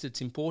 Just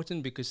it's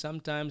important because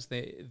sometimes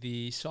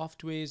the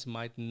softwares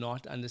might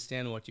not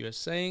understand what you're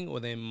saying, or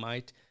they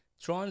might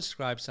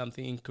transcribe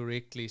something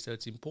incorrectly. So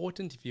it's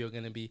important, if you're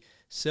going to be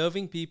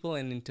serving people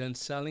and in turn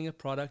selling a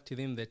product to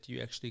them, that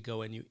you actually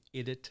go and you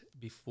edit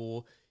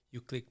before you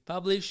click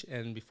publish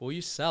and before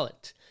you sell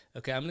it.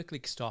 Okay, I'm going to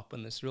click stop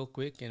on this real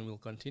quick and we'll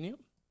continue.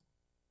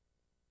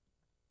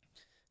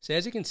 So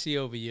as you can see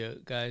over here,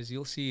 guys,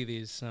 you'll see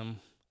there's some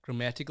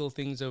grammatical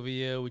things over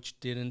here which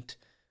didn't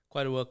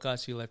quite work out,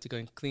 so you'll have to go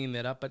and clean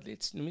that up. But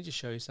let me just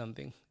show you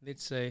something.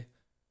 Let's say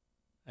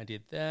I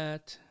did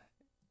that,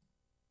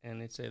 and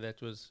let's say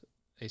that was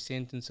a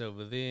sentence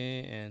over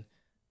there, and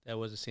that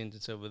was a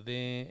sentence over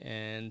there,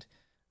 and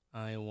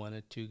I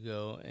wanted to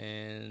go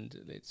and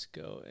let's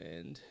go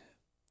and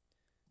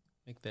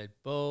make that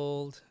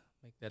bold,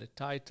 make that a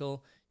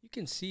title. you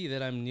can see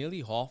that I'm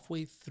nearly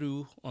halfway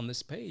through on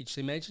this page.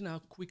 So imagine how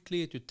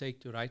quickly it would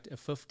take to write a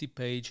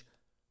 50-page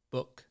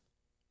book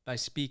by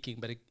speaking,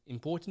 but it's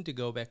important to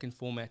go back and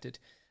format it.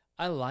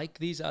 I like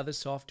these other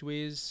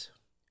softwares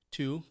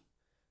too,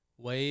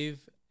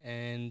 Wave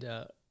and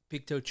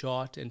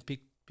PictoChart and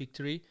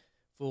Pictory,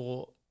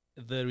 for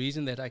the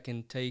reason that I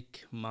can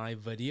take my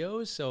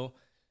videos. So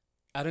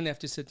I don't have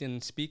to sit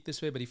and speak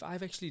this way, but if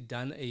I've actually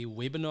done a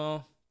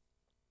webinar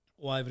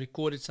or I've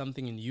recorded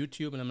something in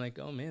YouTube and I'm like,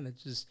 oh man,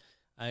 that's just,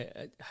 I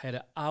had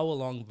an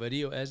hour-long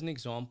video as an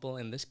example,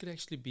 and this could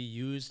actually be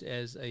used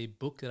as a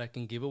book that I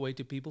can give away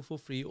to people for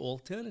free.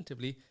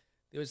 Alternatively,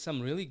 there were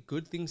some really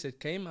good things that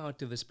came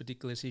out of this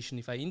particular session.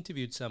 If I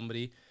interviewed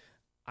somebody,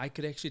 I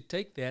could actually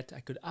take that, I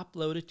could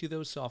upload it to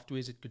those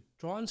softwares, it could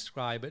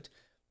transcribe it,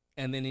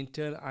 and then in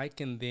turn I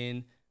can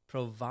then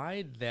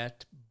provide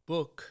that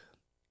book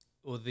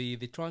or the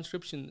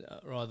transcription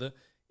rather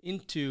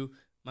into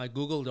my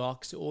Google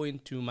Docs or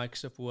into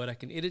Microsoft Word. I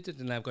can edit it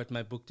and I've got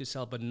my book to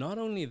sell. But not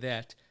only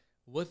that,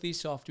 with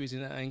these softwares,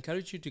 and I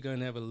encourage you to go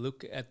and have a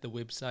look at the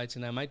websites,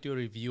 and I might do a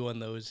review on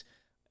those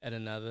at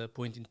another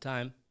point in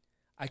time.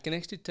 I can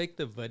actually take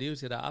the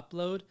videos that I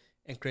upload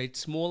and create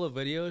smaller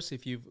videos.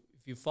 If you've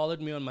followed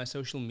me on my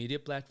social media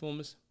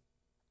platforms,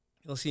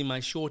 you'll see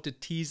my shorter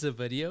teaser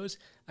videos.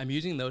 I'm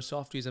using those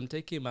softwares. I'm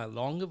taking my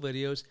longer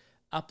videos,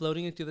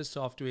 uploading it to the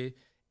software,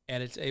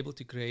 and it's able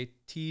to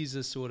create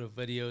teaser sort of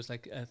videos,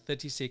 like a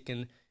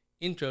 30-second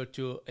intro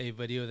to a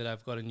video that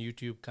I've got on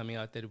YouTube coming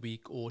out that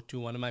week, or to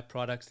one of my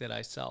products that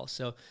I sell.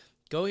 So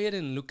go ahead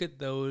and look at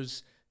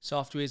those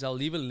softwares. I'll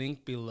leave a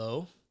link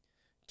below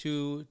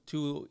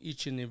to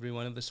each and every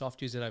one of the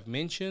softwares that I've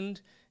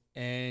mentioned.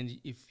 And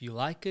if you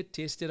like it,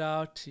 test it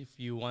out. If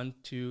you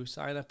want to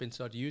sign up and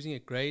start using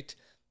it, great.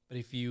 But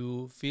if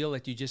you feel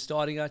that you're just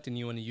starting out and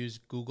you want to use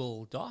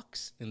Google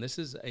Docs, then this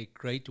is a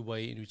great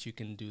way in which you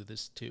can do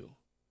this too.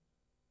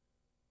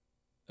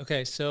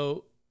 Okay,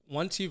 so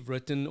once you've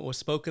written or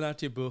spoken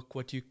out your book,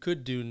 what you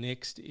could do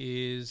next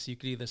is you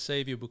could either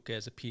save your book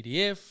as a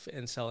PDF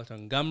and sell it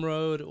on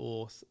Gumroad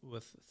or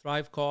with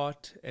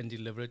Thrivecart and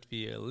deliver it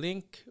via a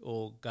link,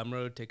 or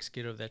Gumroad takes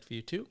care of that for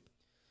you too.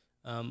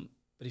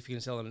 But if you're going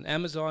to sell it on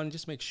Amazon,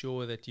 just make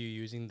sure that you're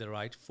using the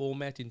right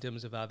format in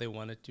terms of how they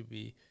want it to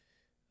be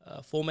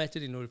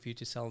formatted in order for you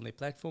to sell on their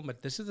platform.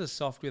 But this is the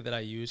software that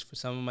I use for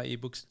some of my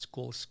ebooks. It's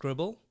called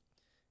Scribble.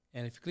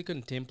 And if you click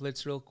on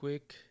templates real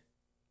quick,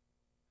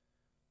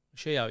 I'll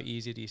show you how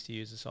easy it is to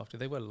use the software.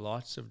 They've got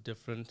lots of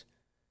different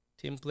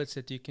templates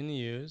that you can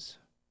use.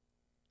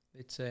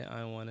 Let's say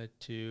I wanted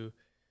to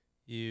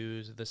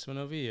use this one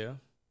over here,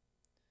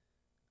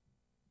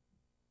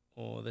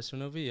 or this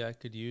one over here. I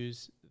could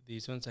use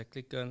these ones. I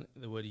click on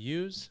the word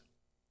use.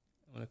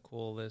 I'm going to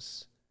call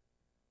this,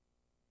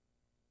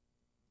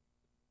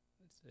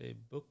 let's say,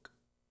 book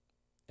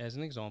as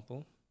an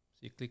example. So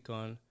you click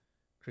on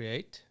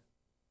create.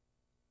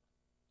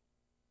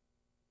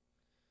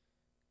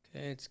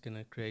 Okay, it's going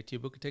to create your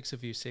book. It takes a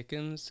few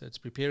seconds. So it's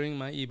preparing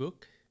my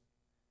ebook.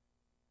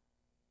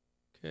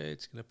 Okay,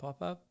 it's going to pop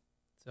up.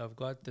 So I've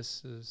got,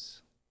 this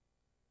is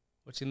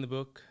what's in the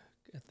book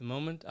at the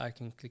moment. I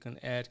can click on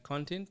add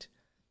content.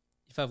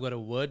 If I've got a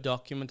Word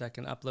document, I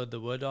can upload the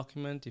Word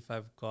document. If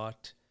I've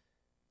got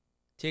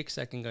text,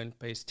 I can go and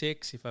paste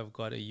text. If I've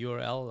got a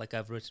URL, like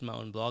I've written my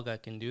own blog, I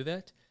can do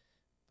that.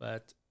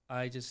 But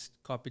I just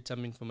copied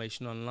some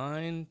information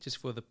online just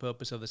for the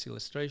purpose of this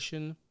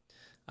illustration.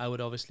 I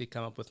would obviously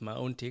come up with my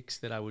own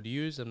text that I would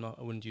use. I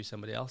wouldn't use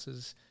somebody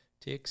else's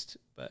text,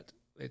 but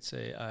let's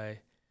say I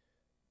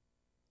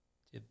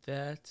did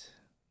that.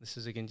 This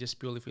is again just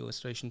purely for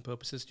illustration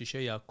purposes to show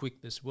you how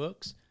quick this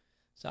works.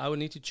 So I would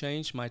need to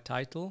change my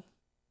title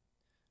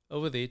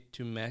over there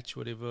to match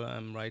whatever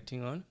I'm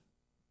writing on.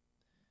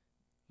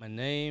 My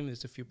name,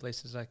 there's a few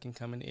places I can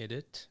come and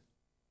edit.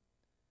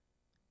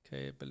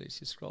 Okay, but let's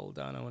just scroll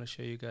down. I want to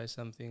show you guys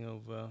something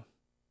over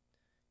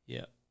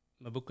here.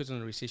 My book was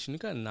on a recession.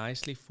 Look how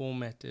nicely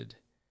formatted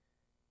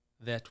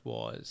that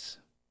was.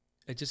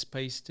 I just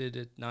pasted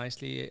it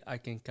nicely. I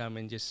can come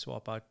and just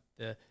swap out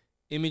the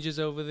images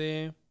over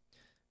there.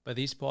 But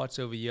these parts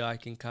over here, I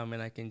can come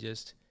and I can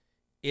just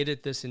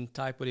edit this and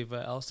type whatever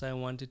else I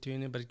wanted to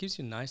in it. But it gives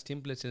you nice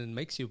templates and it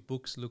makes your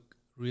books look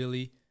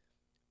really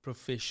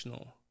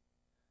professional.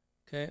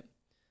 Okay.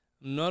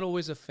 I'm not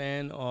always a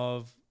fan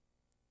of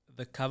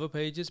the cover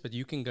pages, but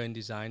you can go and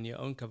design your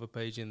own cover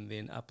page and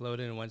then upload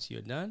it. And once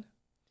you're done,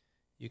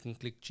 you can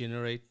click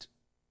generate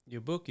your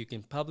book, you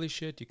can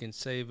publish it, you can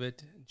save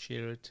it and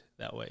share it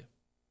that way.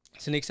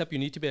 So next up, you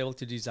need to be able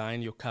to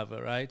design your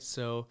cover, right?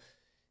 So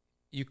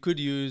you could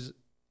use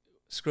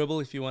Scribble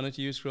if you wanted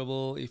to use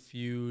Scribble. If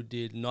you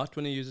did not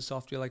want to use a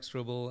software like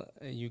Scribble,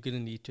 you're going to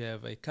need to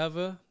have a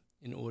cover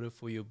in order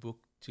for your book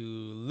to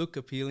look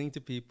appealing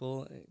to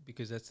people,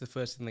 because that's the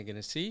first thing they're going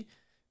to see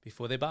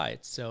before they buy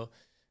it. So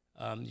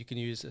you can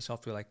use a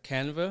software like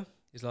Canva.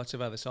 There's lots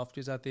of other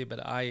softwares out there,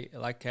 but I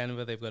like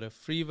Canva. They've got a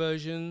free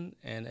version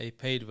and a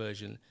paid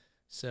version.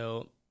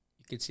 So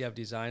you can see I've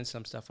designed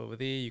some stuff over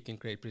there. You can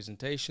create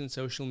presentations,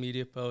 social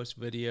media posts,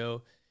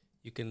 video.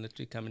 You can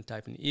literally come and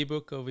type an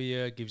ebook over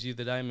here. It gives you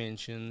the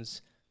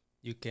dimensions.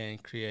 You can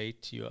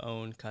create your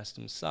own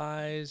custom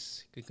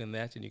size. Click on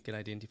that and you can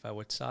identify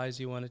what size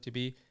you want it to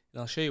be.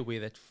 And I'll show you where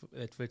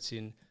that fits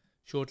in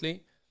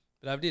shortly.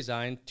 But I've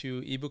designed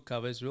 2 ebook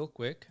covers real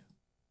quick.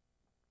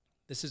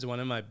 This is one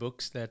of my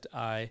books that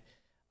I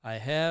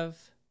have.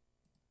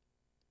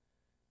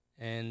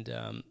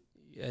 And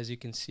as you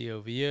can see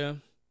over here,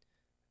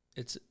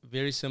 it's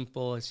very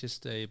simple. It's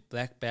just a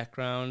black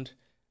background,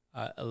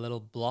 a little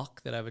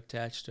block that I've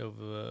attached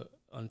over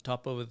on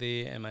top over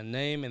there, and my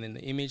name, and then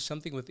the image,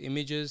 something with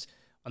images.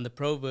 On the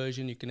Pro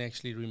version, you can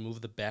actually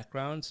remove the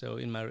background. So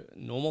in my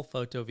normal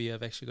photo over here,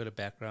 I've actually got a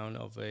background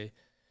of a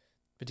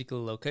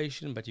particular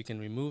location, but you can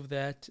remove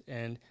that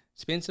and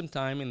spend some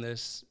time in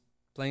this,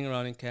 playing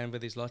around in Canva.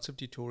 There's lots of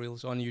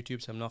tutorials on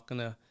YouTube, so I'm not going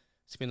to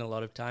spend a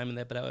lot of time in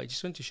that, but I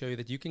just want to show you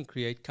that you can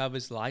create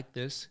covers like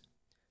this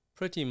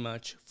pretty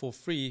much for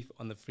free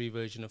on the free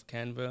version of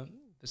Canva.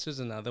 This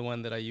is another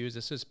one that I use.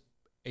 This is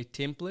a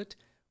template.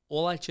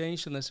 All I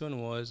changed on this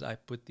one was I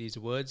put these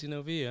words in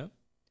over here,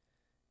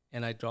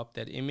 and I dropped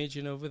that image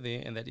in over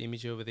there, and that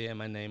image over there, and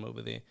my name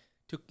over there.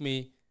 Took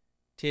me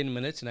 10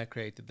 minutes, and I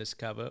created this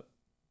cover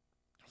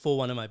for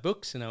one of my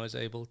books, and I was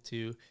able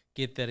to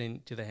get that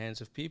into the hands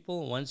of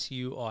people. Once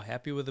you are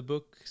happy with the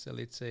book, so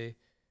let's say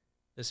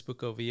this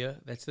book over here,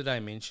 that's the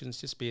dimensions.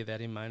 Just bear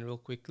that in mind real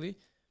quickly.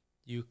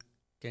 You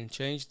can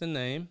change the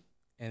name,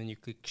 and then you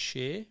click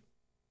share,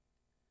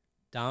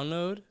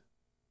 download,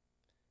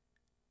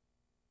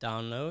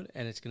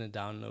 and it's going to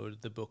download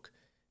the book.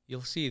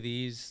 You'll see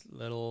these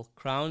little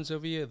crowns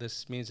over here.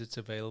 This means it's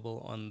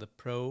available on the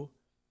Pro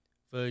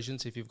version.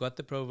 So if you've got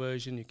the Pro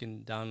version, you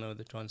can download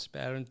the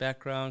transparent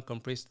background,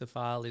 compress the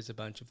file. There's a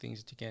bunch of things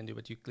that you can do,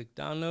 but you click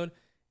download,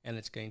 and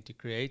it's going to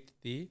create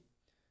the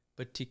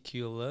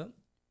particular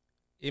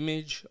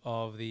image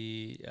of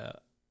the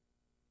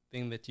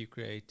thing that you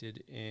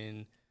created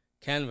in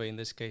Canva. In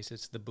this case,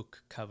 it's the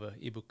book cover,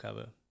 ebook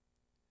cover.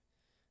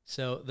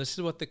 So this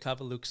is what the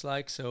cover looks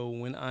like. So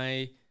when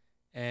I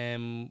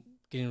am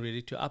getting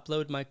ready to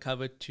upload my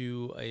cover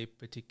to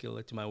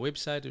my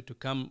website or to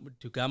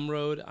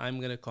Gumroad, I'm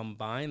going to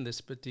combine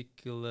this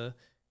particular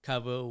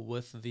cover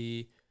with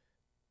the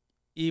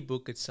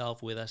ebook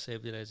itself, whether I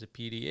saved it as a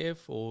PDF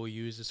or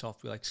use a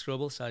software like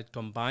Scribble. So I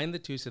combine the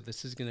two, so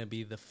this is going to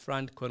be the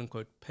front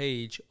quote-unquote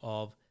page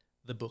of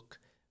the book.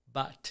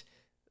 But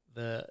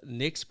the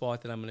next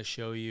part that I'm going to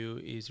show you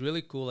is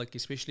really cool, like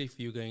especially if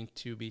you're going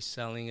to be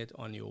selling it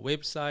on your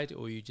website,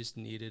 or you just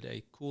needed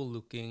a cool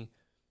looking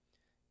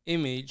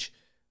image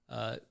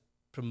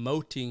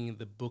promoting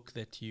the book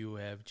that you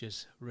have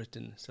just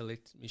written. So let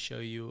me show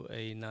you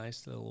a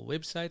nice little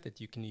website that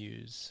you can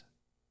use.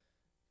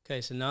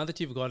 Okay, so now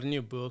that you've gotten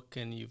your book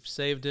and you've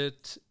saved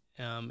it,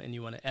 and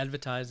you want to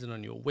advertise it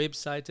on your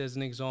website as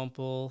an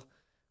example,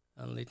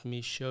 let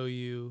me show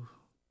you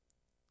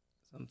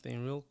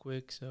something real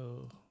quick.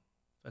 So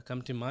if I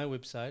come to my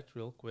website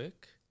real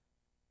quick,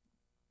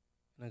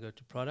 and I go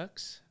to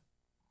products,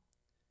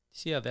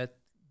 see how that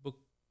book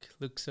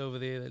looks over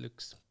there? That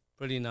looks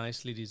pretty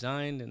nicely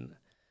designed, and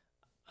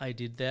I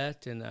did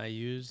that, and I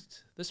used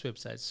this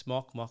website,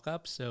 Smart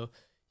Mockups. So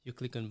you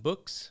click on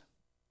books.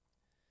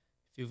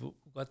 If you've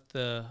got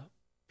the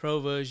Pro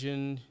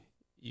version,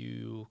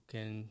 you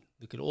can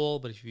look at all,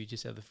 but if you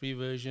just have the free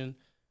version,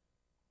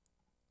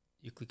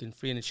 you click on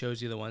free and it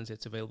shows you the ones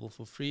that's available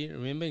for free.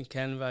 Remember in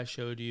Canva I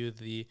showed you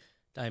the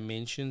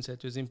dimensions.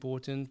 That was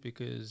important,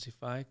 because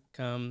if I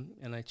come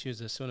and I choose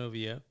this one over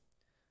here,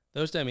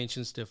 those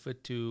dimensions differ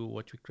to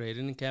what we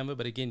created in Canva,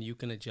 but again, you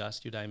can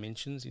adjust your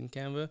dimensions in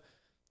Canva.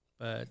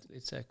 But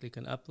let's click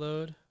on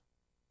upload.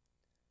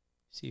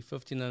 See,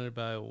 1500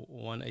 by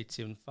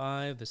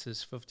 1875. This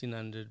is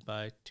 1500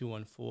 by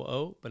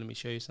 2140. But let me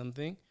show you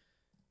something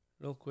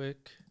real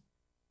quick.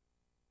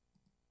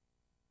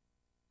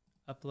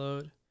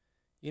 Upload.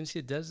 You can see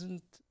it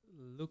doesn't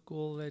look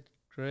all that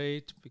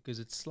great because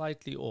it's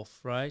slightly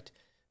off, right?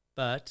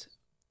 But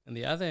on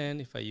the other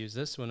hand, if I use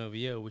this one over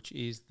here, which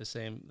is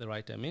the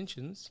right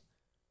dimensions,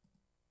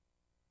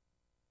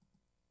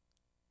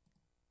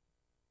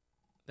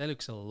 that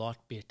looks a lot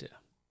better.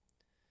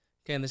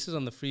 Okay, and this is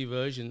on the free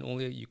version.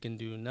 All you can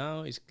do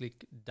now is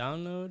click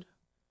download,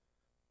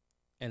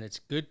 and it's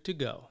good to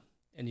go.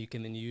 And you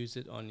can then use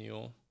it on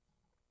your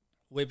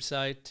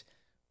website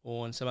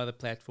or on some other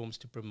platforms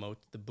to promote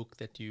the book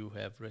that you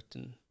have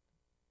written.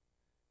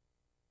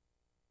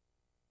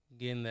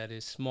 Again, that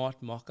is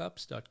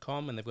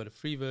smartmockups.com, and they've got a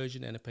free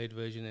version and a paid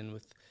version. And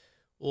with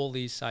all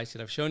these sites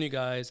that I've shown you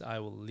guys, I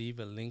will leave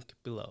a link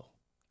below.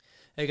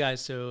 Hey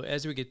guys, so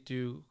as we get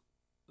to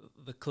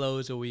the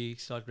close, or we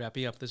start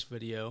wrapping up this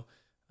video,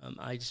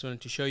 I just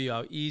wanted to show you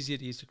how easy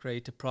it is to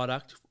create a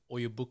product or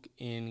your book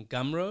in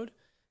Gumroad.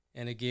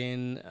 And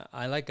again,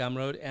 I like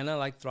Gumroad and I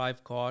like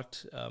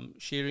Thrivecart.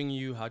 Sharing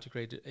you how to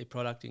create a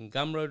product in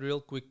Gumroad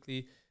real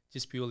quickly,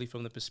 just purely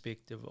from the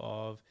perspective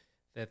of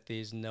that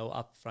there's no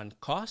upfront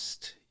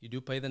cost. You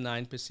do pay the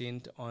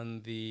 9%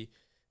 on the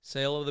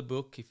sale of the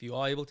book. If you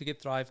are able to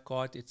get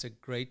Thrivecart, it's a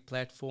great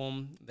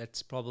platform.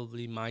 That's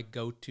probably my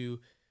go-to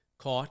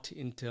cart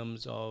in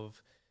terms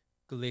of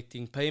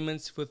collecting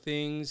payments for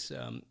things.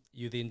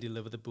 You then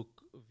deliver the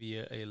book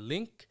via a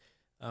link.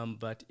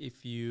 But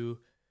if you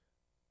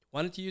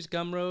wanted to use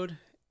Gumroad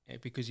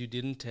because you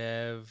don't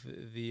have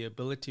the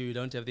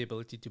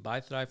ability to buy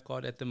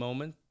Thrivecart at the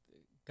moment,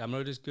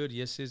 Gumroad is good.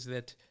 Yes, is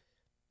that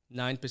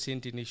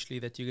 9% initially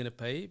that you're going to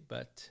pay,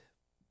 but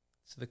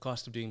it's the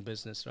cost of doing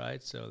business,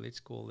 right? So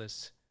let's call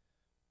this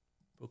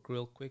book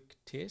real quick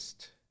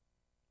test.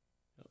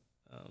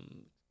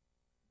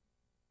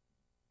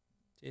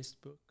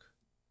 Test book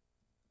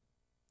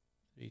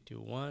 3,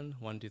 2, 1,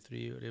 1, 2,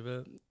 3,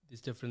 whatever.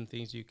 There's different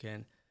things you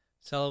can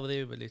sell over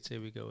there, but let's say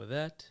we go with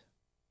that.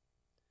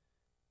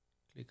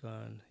 Click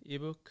on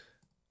ebook,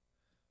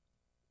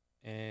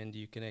 and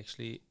you can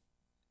actually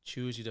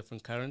choose your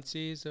different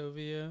currencies over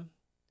here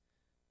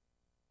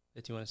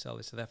that you want to sell.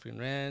 The South African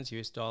rands,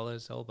 US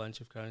dollars, a whole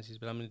bunch of currencies,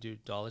 but I'm going to do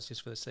dollars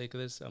just for the sake of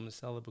this. I'm going to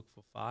sell the book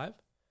for $5,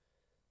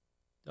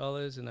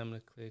 and I'm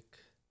going to click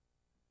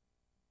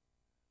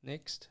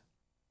next.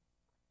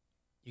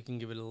 You can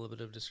give it a little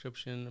bit of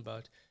description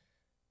about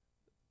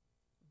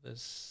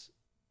this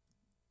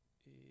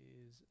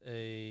is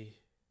a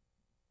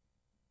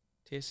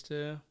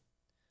tester.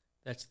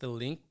 That's the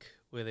link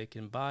where they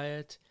can buy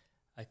it.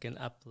 I can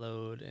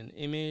upload an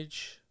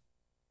image.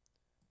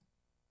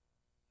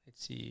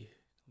 Let's see,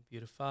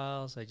 computer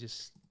files. I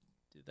just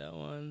did that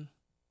one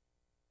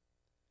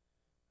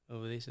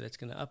over there. So that's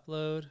going to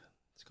upload.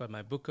 It's got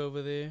my book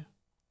over there.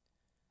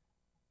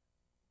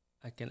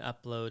 I can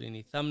upload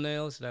any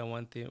thumbnails that I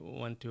want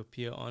to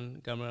appear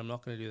on Gumroad. I'm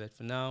not going to do that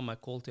for now. My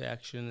call to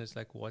action is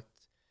like what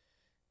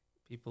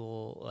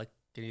people like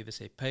can either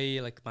say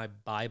pay, like my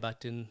buy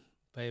button,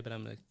 pay, but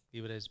I'm going to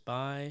leave it as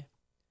buy.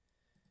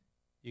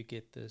 You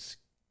get this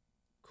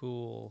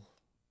cool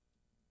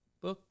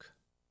book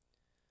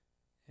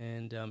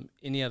and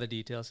any other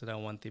details that I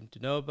want them to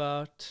know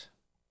about.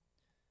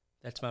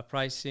 That's my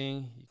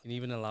pricing. You can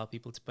even allow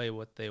people to pay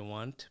what they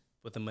want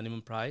with a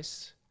minimum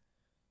price.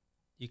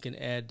 You can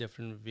add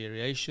different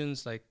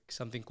variations, like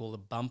something called a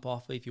bump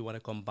offer if you want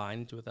to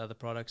combine it with other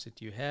products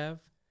that you have.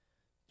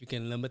 You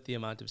can limit the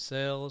amount of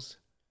sales.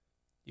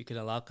 You can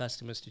allow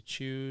customers to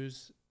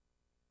choose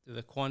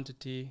the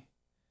quantity.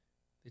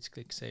 Let's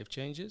click Save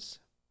Changes.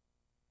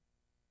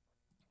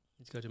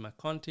 Let's go to my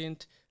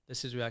content.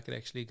 This is where I could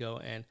actually go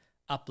and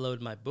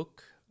upload my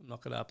book. I'm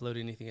not going to upload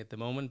anything at the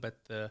moment, but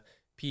the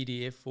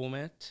PDF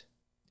format.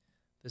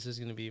 This is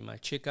going to be my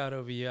checkout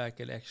over here. I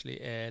could actually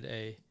add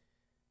a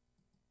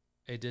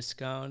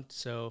discount.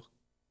 So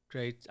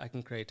I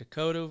can create a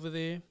code over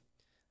there.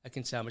 I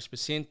can say how much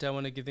percent I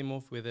want to give them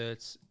off, whether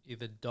it's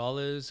either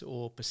dollars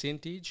or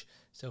percentage.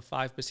 So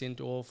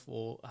 5% off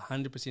or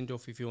 100%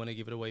 off if you want to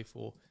give it away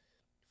for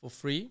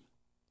free.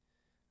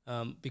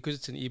 Because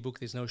it's an ebook,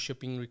 there's no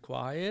shipping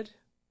required.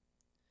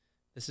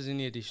 This is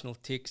any additional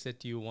text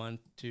that you want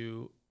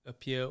to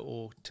appear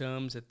or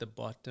terms at the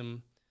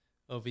bottom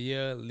over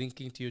here,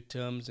 linking to your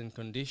terms and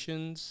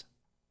conditions.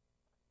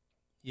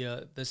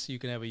 Yeah, this you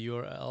can have a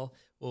URL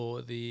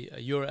or the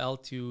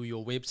URL to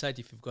your website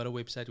if you've got a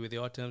website where there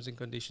are terms and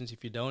conditions.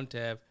 If you don't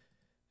have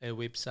a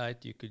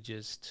website, you could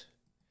just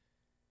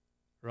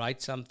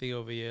write something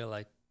over here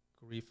like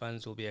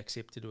refunds will be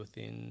accepted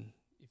within,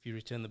 if you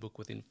return the book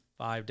within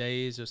 5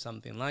 days or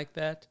something like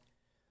that.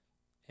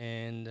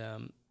 And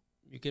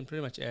you can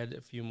pretty much add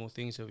a few more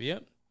things over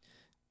here.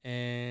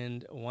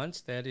 And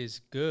once that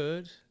is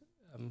good,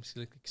 I'm just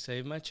going to click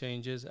Save My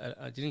Changes.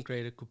 I didn't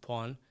create a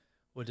coupon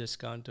or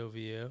discount over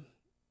here,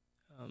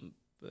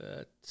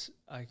 but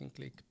I can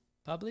click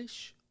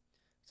Publish.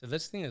 So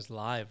this thing is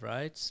live,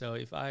 right? So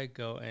if I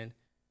go and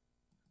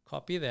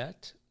copy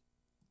that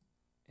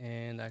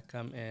and I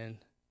come and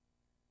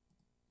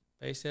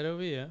paste that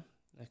over here,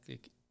 I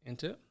click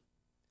Enter.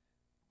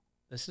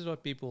 This is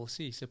what people will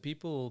see. So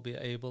people will be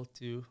able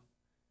to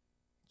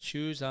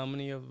choose how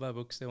many of my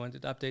books they want.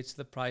 It updates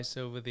the price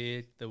over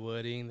there, the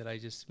wording that I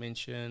just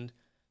mentioned,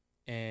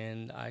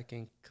 and I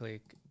can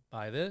click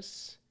Buy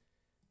This.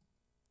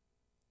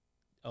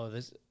 Oh,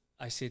 this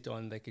I set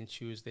on, they can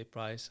choose their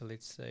price. So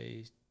let's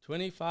say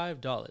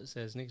 $25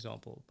 as an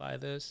example. Buy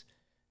this,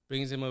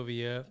 brings them over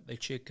here, they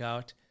check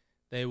out,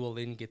 they will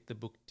then get the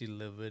book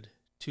delivered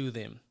to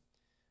them.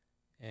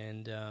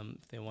 And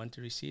if they want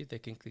to receive, they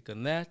can click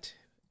on that.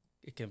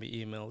 It can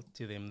be emailed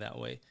to them that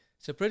way.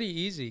 So pretty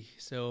easy.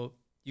 So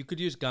you could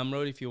use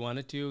Gumroad if you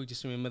wanted to.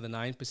 Just remember the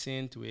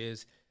 9%,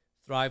 whereas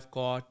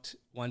Thrivecart,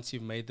 once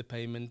you've made the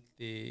payment,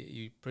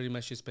 you're pretty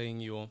much just paying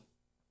your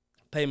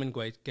payment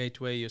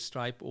gateway, your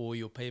Stripe or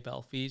your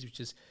PayPal fees, which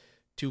is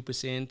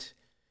 2%,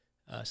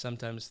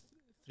 sometimes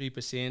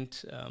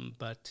 3%.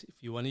 But if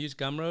you want to use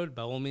Gumroad,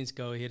 by all means,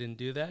 go ahead and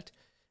do that.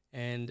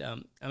 And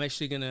I'm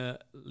actually going to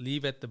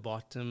leave at the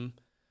bottom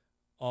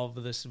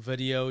of this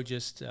video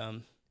just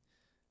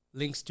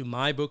links to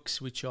my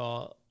books, which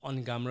are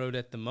on Gumroad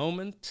at the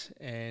moment.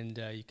 And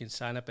you can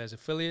sign up as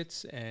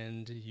affiliates,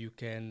 and you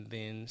can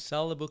then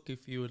sell the book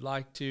if you would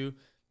like to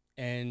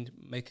and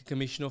make a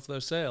commission off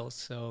those sales.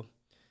 So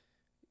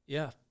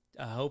yeah,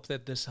 I hope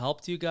that this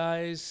helped you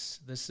guys.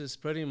 This is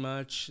pretty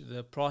much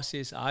the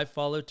process I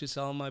follow to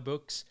sell my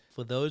books.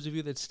 For those of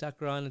you that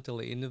stuck around until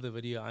the end of the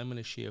video, I'm going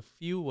to share a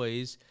few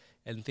ways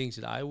and things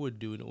that I would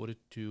do in order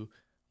to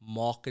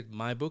market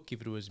my book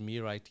if it was me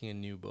writing a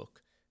new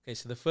book. Okay,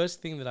 so the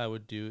first thing that I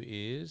would do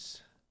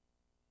is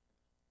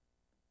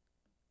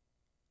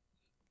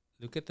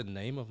look at the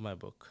name of my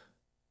book.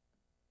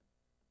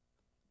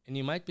 And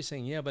you might be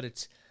saying, yeah, but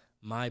it's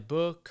my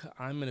book.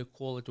 I'm going to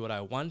call it what I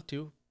want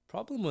to.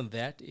 Problem with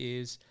that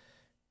is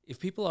if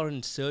people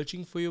aren't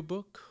searching for your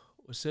book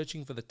or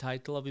searching for the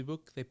title of your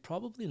book, they're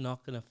probably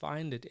not going to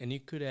find it. And you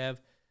could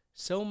have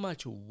so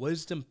much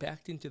wisdom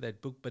packed into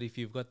that book, but if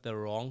you've got the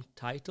wrong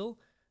title,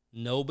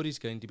 nobody's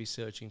going to be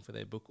searching for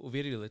that book, or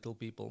very little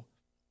people.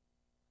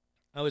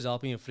 I was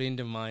helping a friend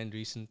of mine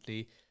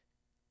recently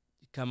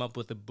come up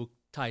with a book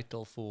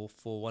title for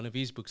one of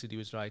his books that he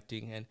was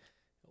writing, and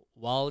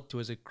while it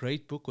was a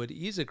great book, or it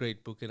is a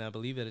great book, and I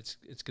believe that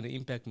it's going to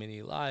impact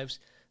many lives,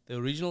 the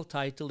original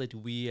title that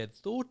we had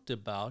thought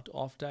about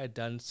after I'd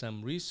done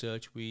some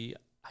research, we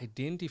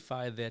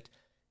identified that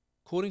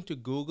according to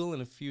Google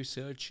and a few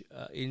search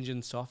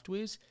engine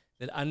softwares,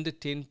 that under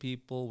 10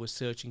 people were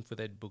searching for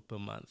that book per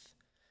month.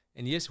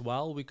 And yes,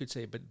 while we could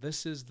say, but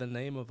this is the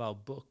name of our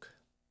book,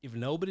 if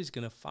nobody's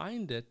going to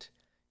find it,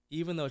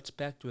 even though it's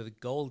packed with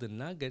golden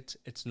nuggets,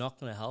 it's not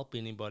going to help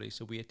anybody.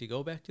 So we had to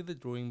go back to the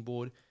drawing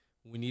board.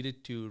 We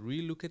needed to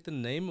relook at the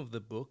name of the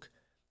book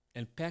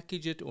and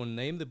package it or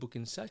name the book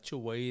in such a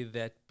way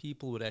that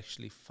people would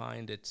actually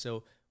find it.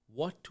 So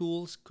what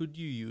tools could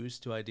you use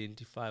to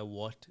identify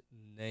what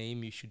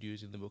name you should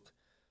use in the book?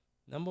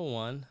 Number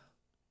one,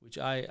 which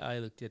I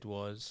looked at,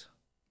 was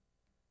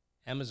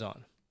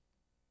Amazon.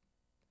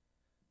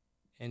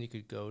 And you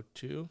could go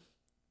to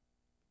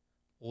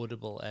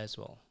Audible as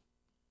well.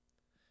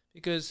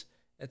 Because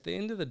at the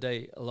end of the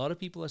day, a lot of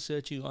people are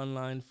searching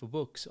online for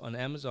books on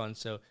Amazon.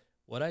 So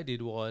what I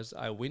did was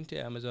I went to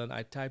Amazon,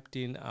 I typed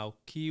in our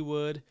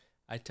keyword,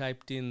 I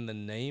typed in the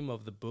name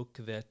of the book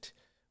that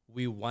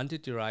we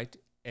wanted to write,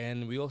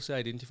 and we also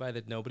identified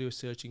that nobody was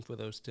searching for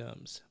those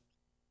terms.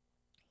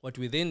 What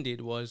we then did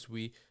was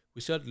we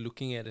started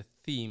looking at a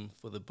theme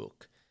for the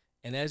book.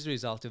 And as a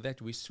result of that,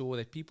 we saw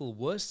that people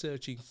were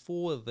searching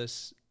for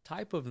this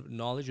type of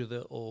knowledge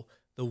or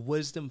the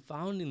wisdom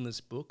found in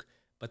this book,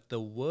 but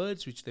the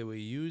words which they were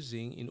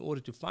using in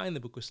order to find the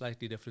book were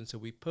slightly different. So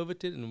we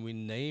pivoted and we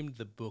named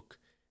the book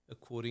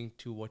according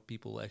to what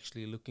people were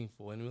actually looking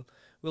for. And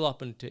we'll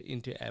hop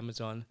into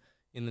Amazon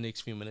in the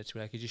next few minutes,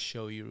 where I could just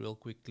show you real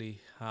quickly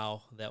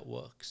how that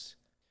works.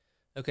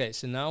 Okay,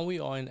 so now we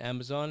are in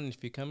Amazon. And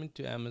if you come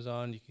into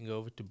Amazon, you can go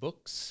over to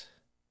books.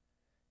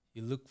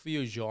 You look for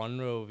your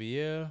genre over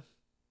here.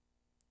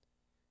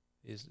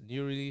 There's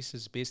new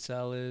releases,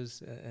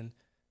 bestsellers,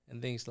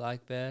 and things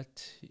like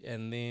that.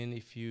 And then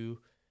if you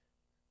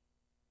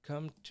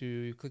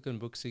you click on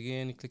books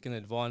again, you click on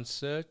advanced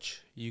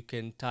search, you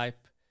can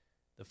type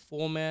the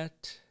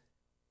format.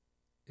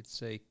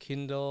 It's a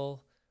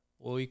Kindle,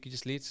 or you could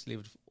just let's leave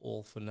it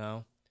all for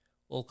now.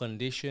 All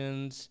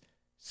conditions,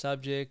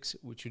 subjects,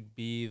 which would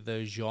be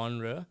the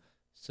genre.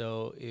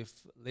 So if,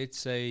 let's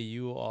say,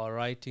 you are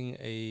writing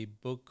a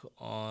book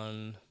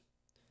on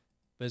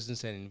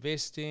business and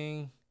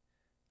investing,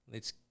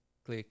 let's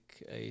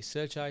click a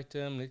search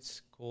item.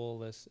 Let's call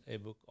this a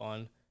book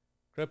on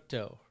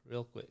crypto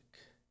real quick.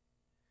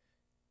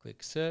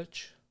 Click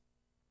search.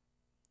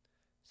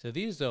 So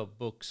these are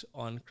books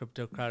on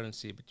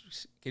cryptocurrency. But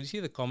can you see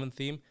the common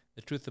theme?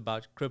 The truth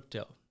about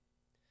crypto,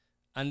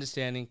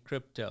 understanding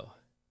crypto,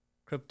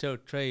 crypto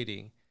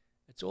trading.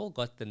 It's all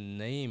got the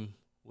name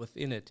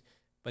within it.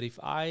 But if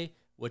I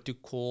were to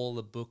call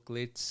the book,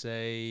 let's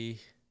say,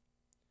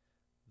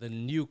 the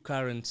new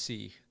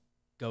currency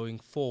going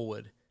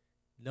forward,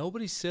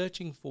 nobody's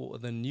searching for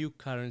the new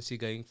currency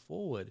going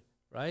forward,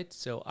 right?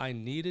 So I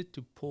needed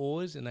to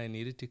pause and I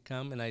needed to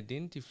come and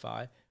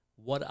identify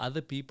what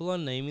other people are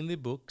naming the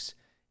books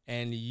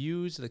and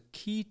use the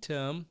key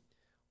term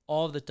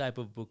of the type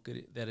of book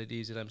that it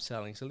is that I'm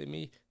selling. So let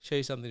me show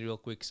you something real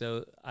quick.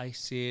 So I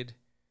said,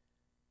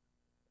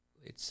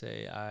 let's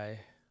say I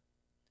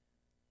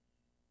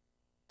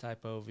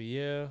type over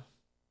here,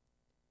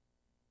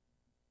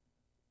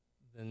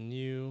 the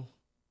new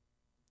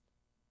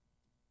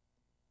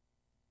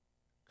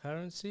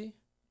currency.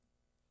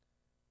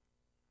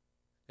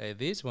 Okay,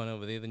 there's one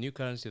over there, the new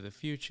currency of the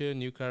future,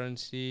 new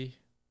currency.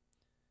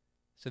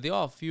 So there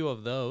are a few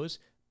of those,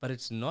 but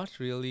it's not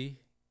really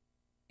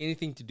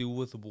anything to do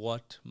with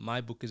what my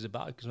book is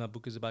about, because my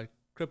book is about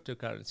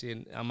cryptocurrency,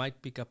 and I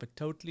might pick up a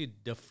totally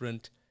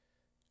different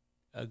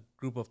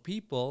group of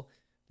people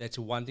that's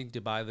wanting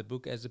to buy the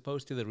book as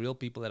opposed to the real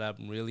people that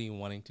I'm really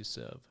wanting to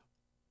serve.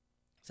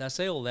 So I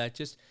say all that,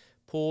 just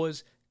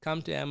pause,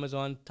 come to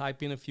Amazon,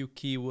 type in a few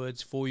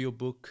keywords for your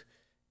book,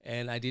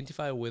 and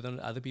identify whether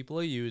other people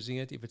are using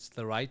it, if it's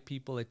the right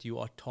people that you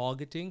are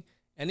targeting,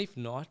 and if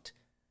not,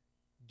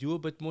 do a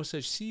bit more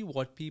search, see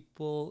what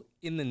people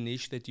in the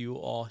niche that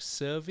you are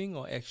serving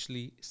are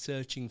actually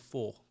searching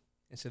for,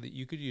 and so that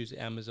you could use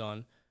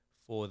Amazon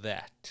for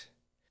that.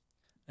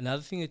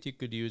 Another thing that you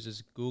could use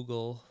is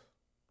Google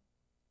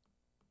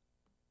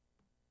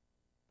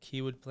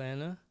Keyword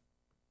Planner.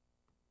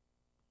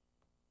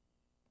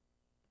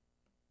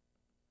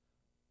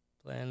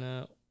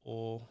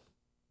 Or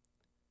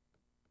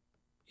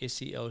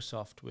SEO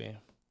software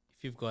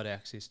if you've got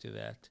access to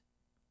that.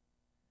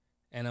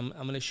 And I'm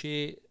going to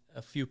share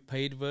a few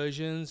paid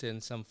versions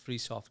and some free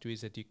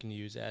softwares that you can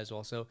use as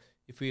well. So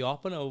if we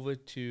hop on over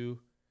to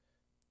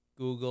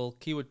Google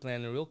Keyword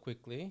Planner real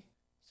quickly.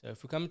 So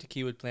if we come to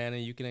Keyword Planner,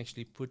 you can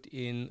actually put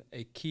in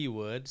a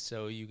keyword.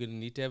 So you're going to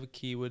need to have a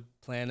Keyword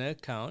Planner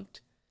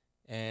account.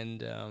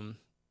 And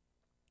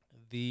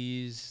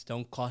these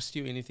don't cost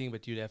you anything,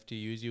 but you'd have to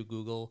use your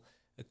Google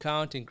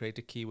account and create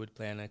a Keyword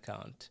Planner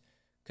account.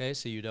 Okay,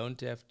 so you don't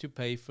have to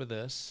pay for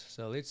this.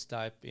 So let's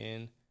type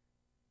in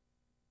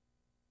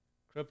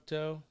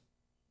crypto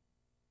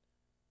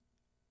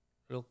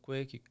real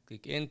quick. You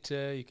click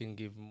enter. You can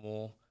give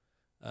more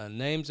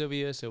names over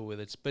here. So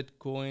whether it's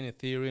Bitcoin,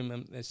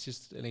 Ethereum, that's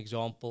just an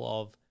example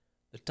of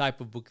the type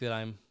of book that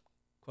I'm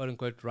quote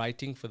unquote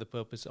writing for the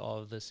purpose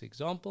of this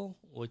example,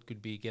 or it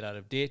could be get out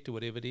of debt or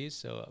whatever it is.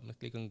 So I'm going to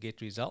click on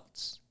get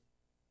results.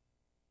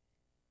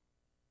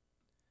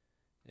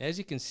 As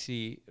you can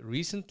see,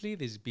 recently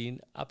there's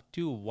been up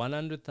to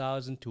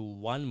 100,000 to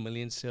 1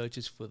 million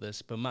searches for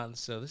this per month.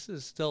 So this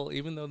is still,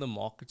 even though the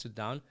markets are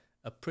down,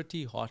 a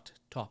pretty hot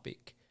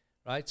topic,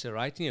 right? So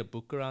writing a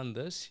book around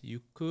this,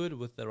 you could,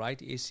 with the right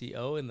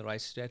SEO and the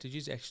right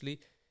strategies, actually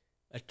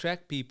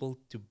attract people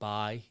to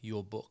buy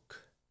your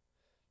book.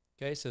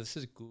 Okay, so this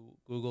is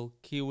Google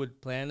Keyword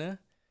Planner.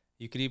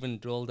 You could even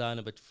drill down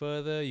a bit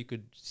further. You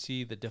could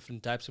see the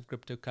different types of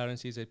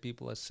cryptocurrencies that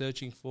people are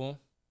searching for.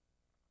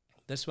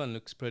 This one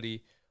looks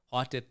pretty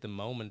hot at the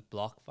moment,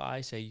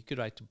 BlockFi, so you could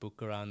write a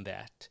book around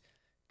that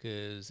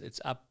because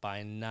it's up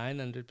by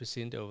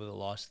 900% over the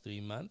last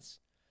 3 months.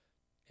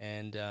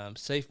 And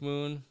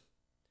SafeMoon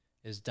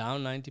is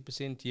down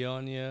 90% year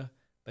on year,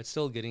 but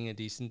still getting a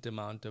decent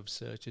amount of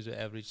searches or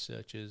average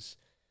searches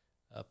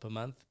per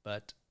month.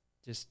 But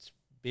just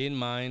bear in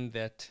mind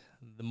that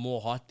the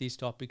more hot these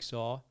topics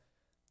are,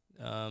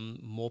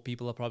 more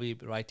people are probably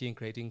writing and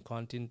creating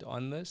content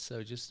on this.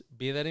 So just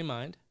bear that in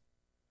mind.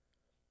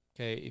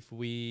 Okay, if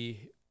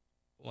we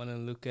want to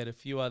look at a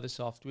few other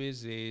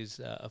softwares, there's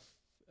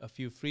a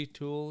few free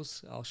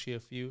tools. I'll share a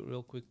few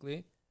real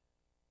quickly.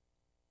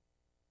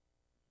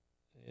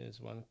 There's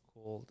one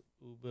called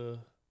Uber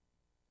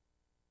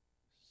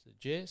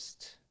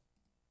Suggest.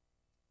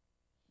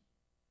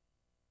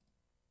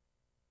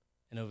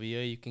 And over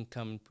here, you can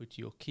come and put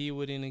your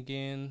keyword in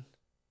again.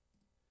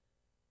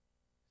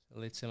 So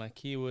let's say my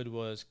keyword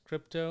was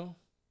crypto.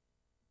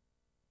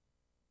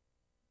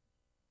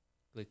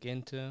 Click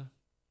enter.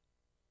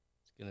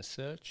 Going to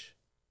search.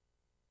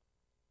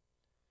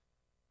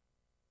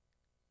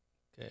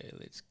 Okay,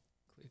 let's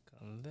click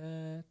on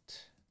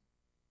that.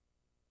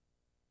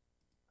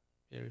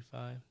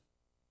 Verify.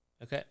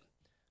 Okay,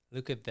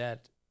 look at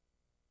that.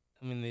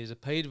 I mean, there's a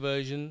paid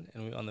version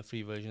and we're on the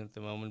free version at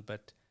the moment,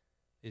 but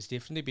there's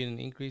definitely been an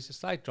increase, a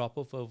slight drop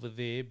off over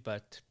there,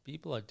 but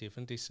people are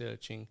definitely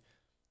searching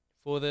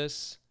for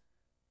this.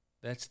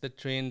 That's the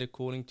trend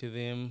according to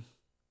them.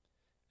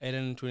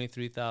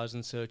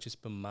 823,000 searches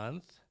per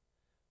month.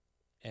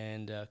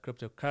 And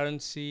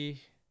cryptocurrency, if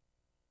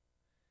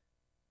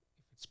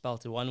it's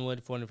spelled in one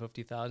word,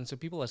 450,000. So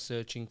people are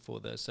searching for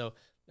this. So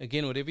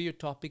again, whatever your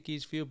topic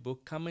is for your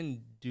book, come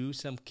and do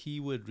some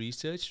keyword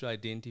research to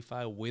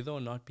identify whether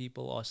or not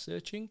people are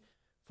searching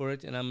for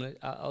it. And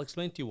I'll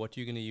explain to you what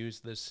you're going to use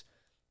this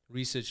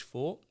research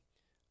for.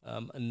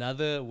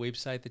 Another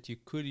website that you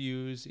could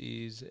use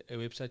is a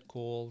website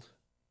called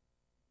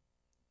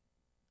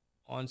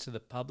Answer the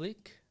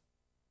Public.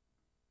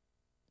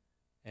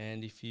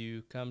 And if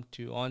you come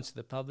to Answer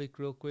the Public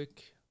real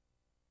quick,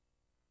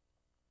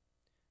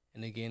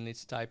 and again,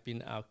 let's type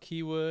in our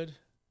keyword.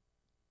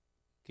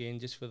 Again,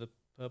 just for the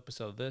purpose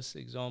of this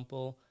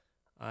example,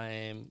 I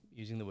am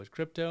using the word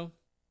crypto.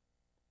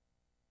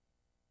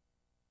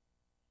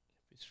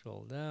 If we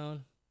scroll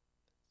down,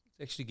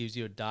 it actually gives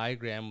you a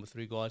diagram with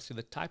regards to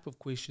the type of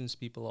questions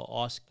people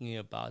are asking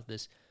about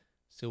this.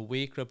 So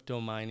where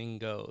crypto mining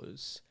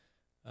goes,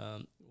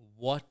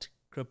 what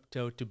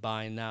crypto to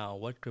buy now,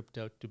 what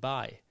crypto to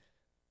buy,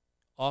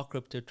 are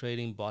crypto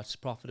trading bots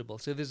profitable?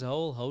 So there's a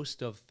whole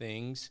host of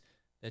things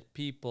that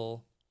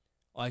people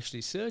are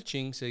actually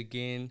searching. So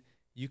again,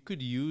 you could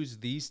use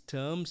these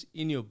terms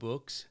in your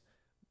books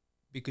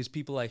because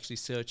people are actually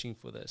searching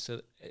for this.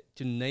 So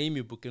to name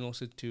your book, and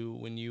also to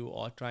when you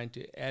are trying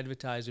to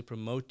advertise or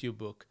promote your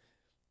book,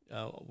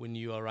 when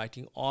you are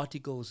writing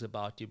articles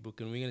about your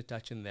book, and we're going to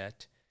touch on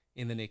that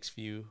in the next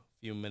few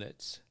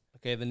minutes.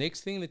 Okay, the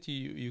next thing that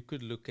you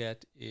could look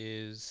at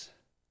is,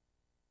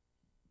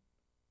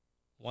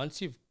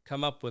 once you've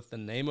come up with the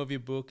name of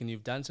your book and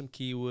you've done some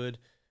keyword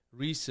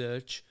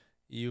research,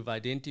 you've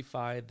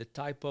identified the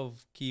type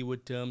of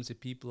keyword terms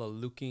that people are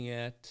looking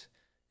at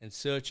and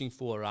searching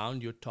for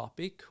around your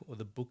topic or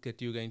the book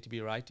that you're going to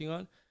be writing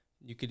on,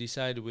 you could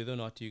decide whether or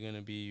not you're going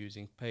to be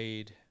using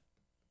paid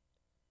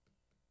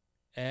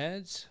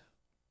ads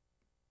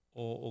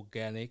or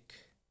organic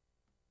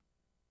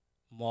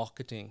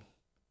marketing.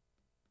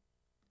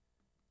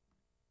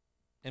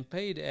 And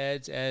paid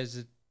ads, as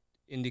it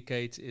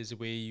indicates, is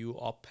where you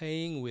are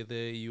paying, whether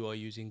you are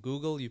using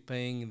Google, you're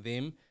paying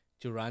them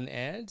to run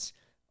ads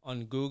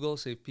on Google.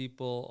 So if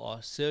people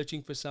are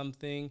searching for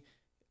something,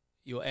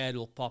 your ad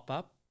will pop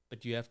up,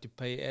 but you have to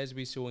pay, as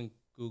we saw in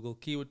Google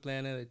Keyword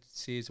Planner. It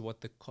says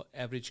what the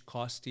average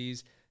cost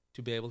is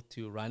to be able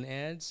to run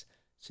ads.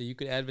 So you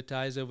could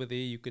advertise over there.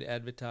 You could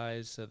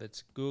advertise, so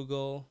that's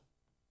Google.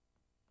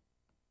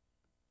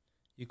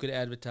 You could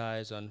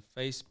advertise on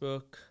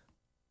Facebook.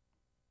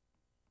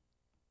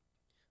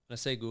 When I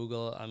say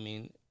Google, I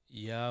mean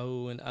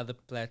Yahoo and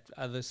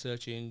other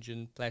search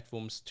engine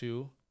platforms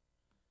too.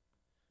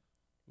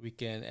 We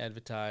can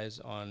advertise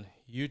on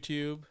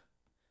YouTube.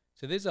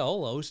 So there's a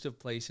whole host of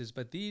places,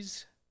 but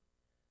these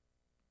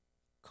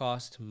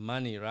cost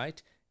money, right?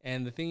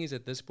 And the thing is,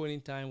 at this point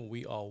in time,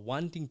 we are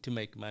wanting to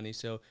make money,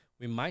 so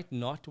we might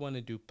not want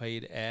to do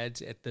paid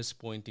ads at this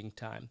point in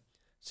time.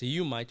 So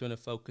you might want to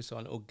focus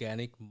on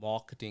organic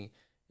marketing.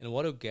 And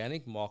what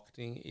organic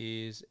marketing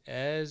is,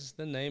 as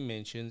the name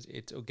mentions,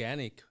 it's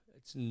organic.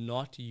 It's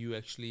not you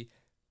actually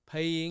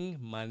paying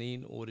money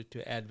in order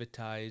to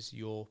advertise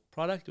your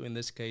product, or in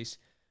this case,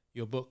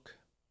 your book.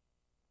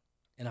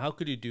 And how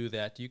could you do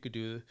that? You could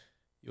do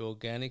your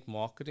organic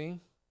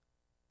marketing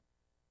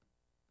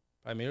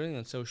primarily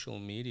on social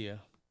media.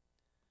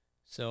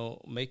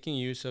 So making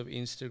use of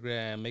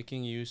Instagram,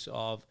 making use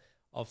of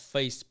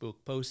Facebook,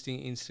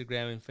 posting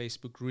Instagram and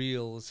Facebook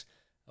Reels,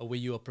 where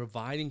you are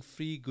providing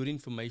free good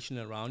information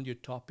around your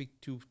topic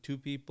to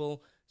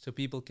people, so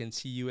people can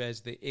see you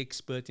as the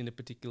expert in a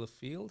particular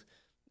field,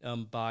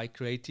 by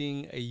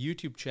creating a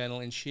YouTube channel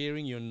and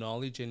sharing your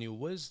knowledge and your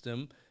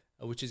wisdom,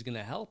 which is going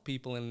to help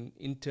people, and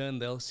in turn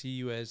they'll see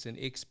you as an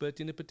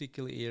expert in a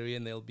particular area,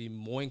 and they'll be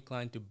more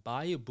inclined to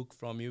buy a book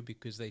from you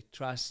because they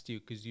trust you,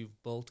 because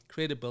you've built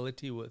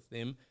credibility with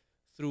them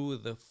through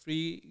the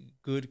free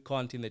good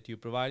content that you're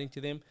providing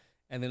to them.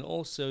 And then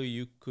also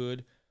you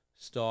could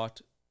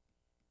start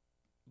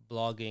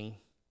blogging.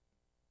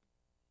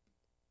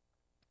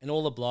 And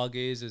all the blog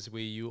is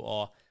where you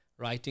are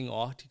writing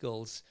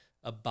articles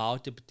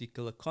about a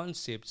particular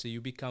concept, so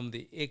you become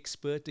the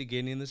expert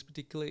again in this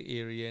particular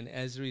area. And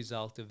as a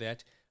result of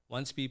that,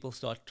 once people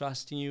start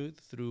trusting you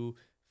through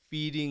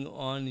feeding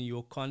on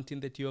your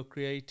content that you're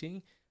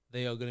creating,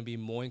 they are going to be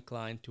more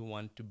inclined to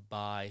want to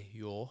buy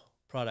your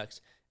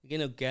products.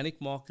 Again, organic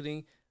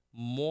marketing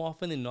more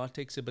often than not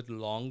takes a bit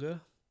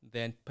longer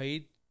than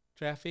paid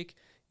traffic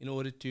in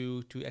order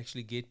to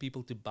actually get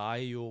people to buy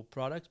your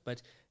product.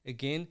 But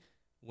again,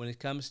 when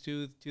it comes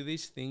to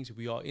these things,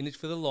 we are in it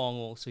for the long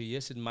haul. So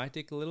yes, it might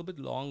take a little bit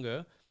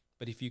longer,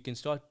 but if you can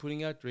start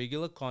putting out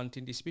regular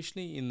content,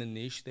 especially in the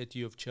niche that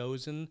you have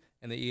chosen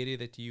and the area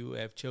that you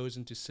have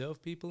chosen to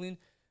serve people in,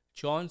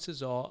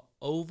 chances are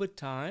over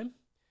time,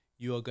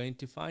 you are going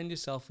to find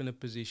yourself in a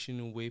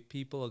position where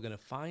people are going to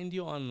find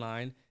you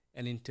online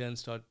and in turn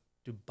start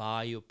to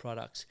buy your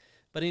products.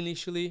 But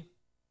initially,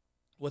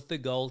 with the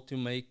goal to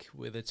make,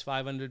 whether it's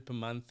 $500 per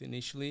month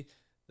initially,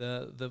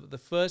 the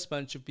first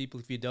bunch of people,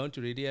 if you don't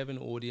already have an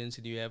audience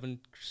and you haven't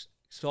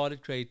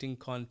started creating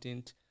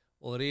content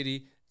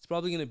already, it's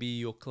probably going to be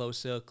your close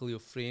circle, your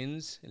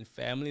friends and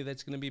family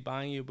that's going to be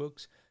buying your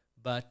books.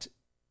 But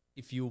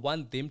if you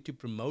want them to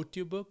promote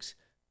your books,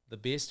 the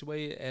best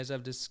way, as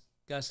I've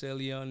discussed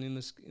earlier on in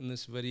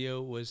this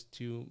video, was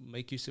to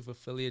make use of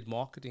affiliate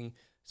marketing.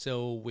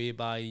 So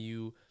whereby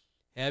you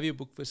have your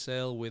book for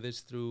sale, whether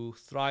it's through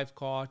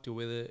Thrivecart or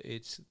whether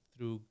it's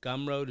through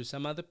Gumroad or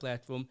some other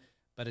platform,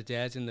 but it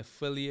adds an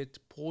affiliate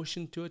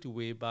portion to it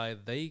whereby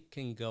they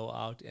can go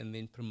out and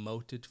then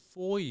promote it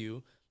for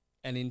you,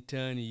 and in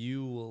turn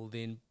you will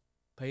then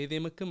pay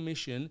them a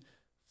commission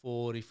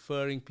for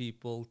referring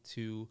people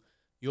to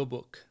your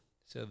book.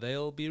 So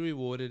they'll be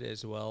rewarded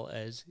as well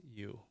as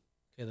you.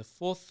 Okay, the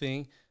fourth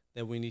thing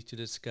that we need to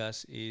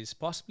discuss is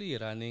possibly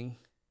running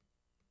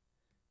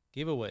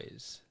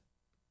giveaways.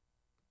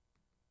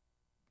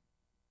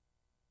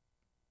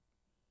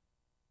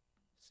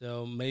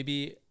 So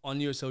maybe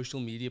on your social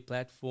media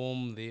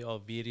platform, there are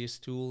various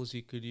tools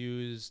you could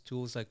use,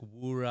 tools like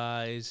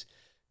Woorise,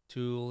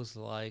 tools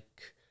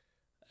like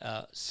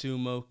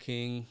Sumo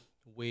King,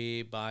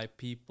 whereby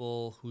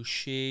people who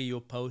share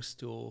your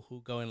post or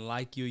who go and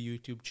like your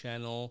YouTube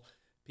channel,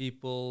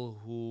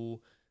 people who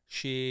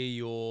share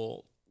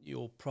your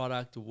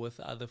product with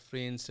other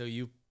friends. So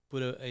you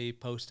put a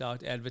post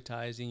out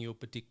advertising your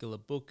particular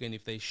book, and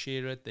if they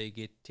share it, they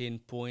get 10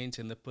 points,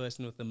 and the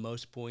person with the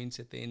most points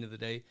at the end of the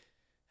day,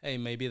 hey,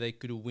 maybe they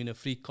could win a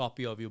free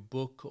copy of your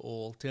book.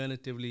 Or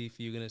alternatively, if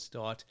you're going to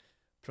start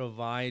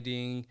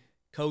providing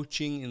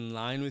coaching in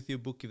line with your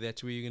book, if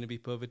that's where you're going to be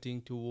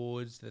pivoting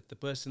towards, that the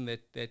person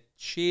that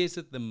shares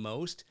it the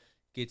most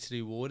gets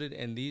rewarded.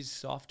 And these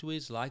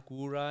softwares like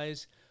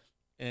Woorise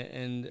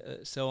and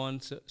so on,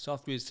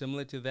 software is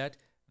similar to that,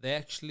 they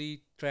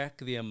actually track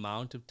the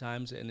amount of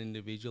times an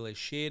individual has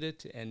shared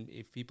it and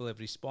if people have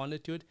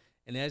responded to it.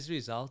 And as a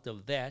result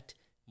of that,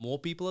 more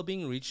people are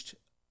being reached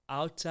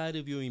outside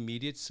of your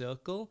immediate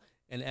circle.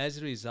 And as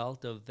a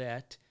result of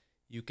that,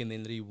 you can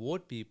then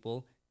reward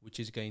people, which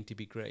is going to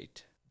be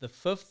great. The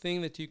fifth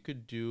thing that you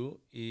could do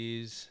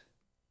is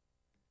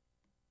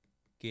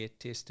get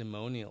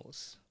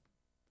testimonials,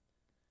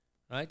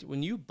 right?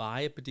 When you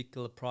buy a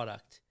particular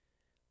product,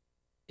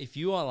 if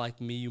you are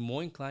like me, you're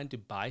more inclined to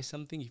buy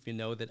something if you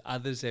know that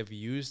others have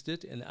used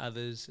it and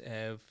others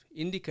have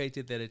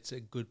indicated that it's a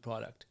good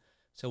product.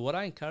 So what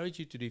I encourage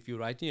you to do, if you're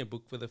writing a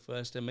book for the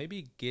first time,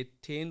 maybe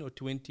get 10 or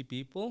 20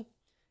 people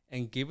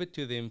and give it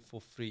to them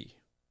for free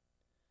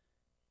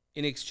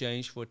in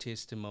exchange for a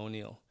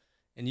testimonial.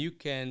 And you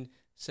can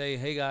say,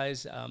 hey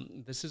guys,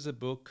 this is a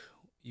book.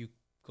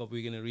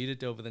 We're going to read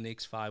it over the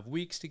next 5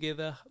 weeks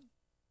together.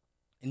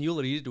 And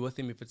you'll read it with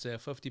them. If it's a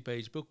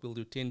 50-page book, we'll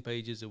do 10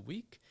 pages a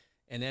week.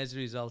 And as a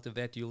result of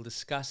that, you'll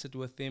discuss it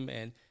with them.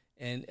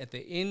 And at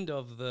the end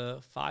of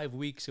the 5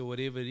 weeks or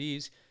whatever it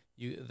is,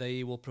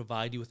 they will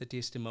provide you with a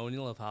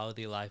testimonial of how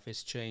their life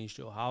has changed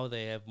or how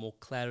they have more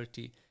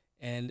clarity.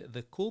 And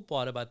the cool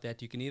part about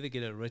that, you can either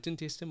get a written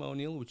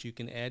testimonial, which you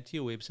can add to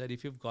your website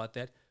if you've got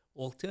that.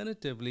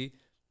 Alternatively,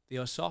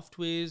 there are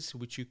softwares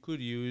which you could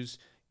use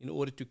in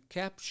order to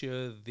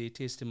capture their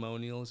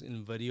testimonials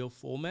in video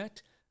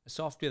format. A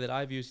software that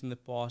I've used in the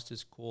past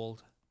is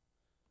called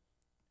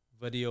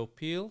Video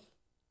Peel.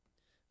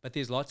 But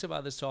there's lots of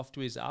other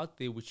softwares out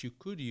there which you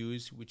could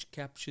use, which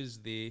captures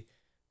their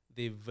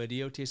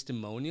video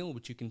testimonial,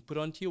 which you can put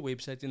onto your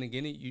website. And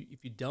again,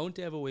 if you don't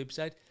have a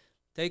website,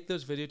 take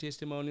those video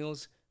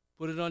testimonials,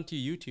 put it onto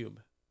YouTube,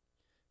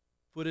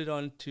 put it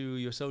onto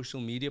your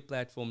social media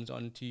platforms,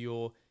 onto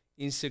your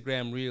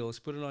Instagram Reels,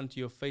 put it onto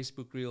your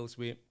Facebook Reels,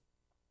 where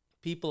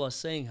people are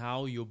saying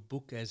how your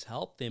book has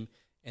helped them.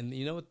 And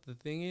you know what the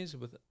thing is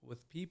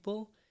with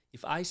people?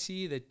 If I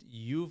see that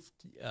you've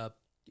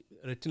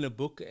written a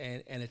book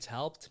and it's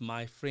helped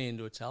my friend,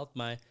 or it's helped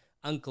my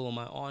uncle or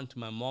my aunt,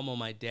 my mom or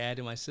my dad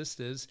or my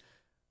sisters,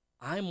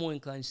 I'm more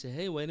inclined to say,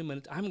 hey, wait a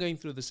minute, I'm going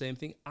through the same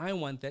thing. I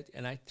want that.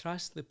 And I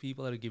trust the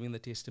people that are giving the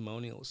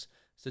testimonials.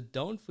 So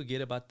don't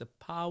forget about the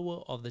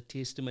power of the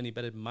testimony,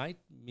 but it might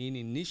mean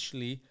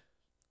initially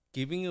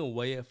giving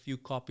away a few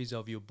copies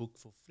of your book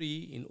for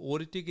free in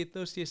order to get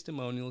those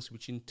testimonials,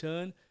 which in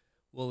turn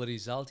will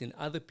result in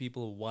other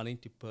people wanting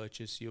to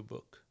purchase your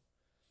book.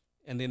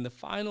 And then the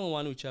final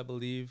one, which I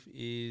believe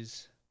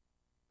is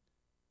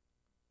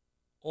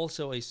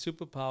also a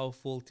super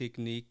powerful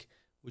technique,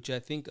 which I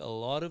think a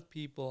lot of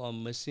people are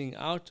missing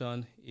out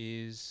on,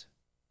 is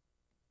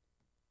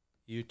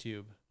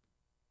YouTube.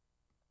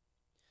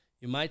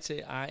 You might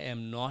say, I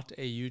am not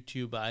a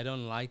YouTuber. I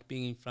don't like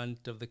being in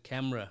front of the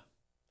camera.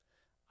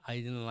 I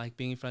didn't like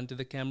being in front of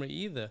the camera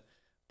either.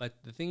 But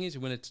the thing is,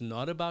 when it's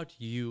not about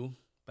you,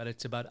 but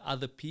it's about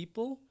other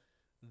people,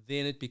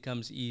 then it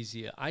becomes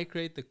easier. I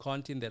create the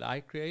content that I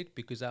create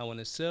because I want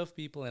to serve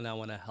people and I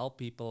want to help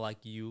people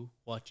like you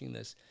watching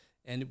this.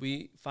 And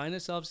we find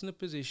ourselves in a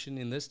position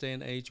in this day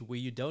and age where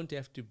you don't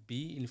have to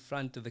be in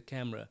front of the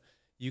camera.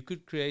 You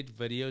could create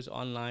videos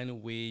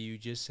online where you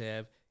just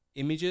have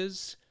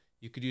images.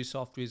 You could use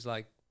softwares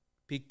like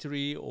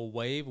Pictory or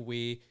Wave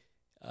where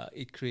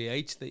it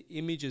creates the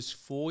images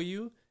for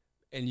you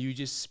and you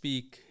just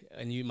speak.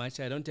 And you might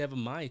say, I don't have a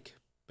mic.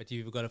 But if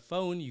you've got a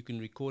phone, you can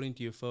record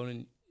into your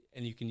phone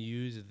and you can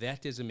use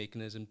that as a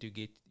mechanism to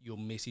get your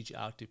message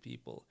out to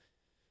people.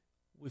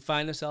 We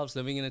find ourselves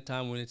living in a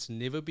time when it's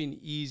never been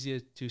easier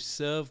to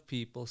serve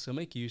people. So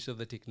make use of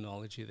the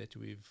technology that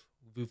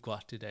we've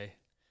got today.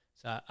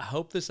 So I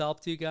hope this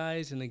helped you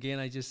guys. And again,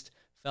 I just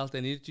felt I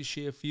needed to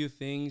share a few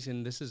things.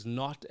 And this is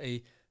not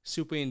a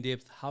super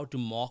in-depth how to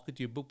market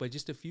your book, but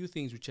just a few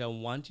things which I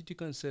want you to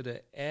consider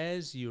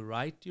as you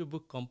write your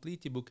book,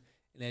 complete your book,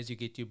 and as you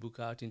get your book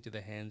out into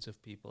the hands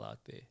of people out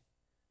there.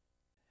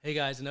 Hey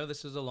guys, I know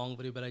this was a long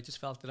video, but I just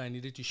felt that I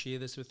needed to share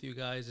this with you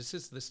guys. This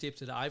is the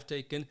steps that I've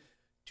taken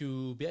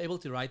to be able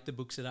to write the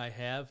books that I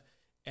have,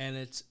 and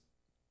it's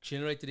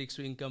generated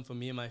extra income for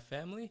me and my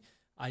family.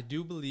 I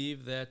do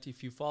believe that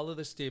if you follow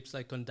the steps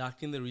like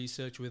conducting the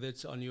research, whether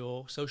it's on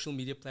your social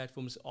media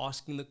platforms,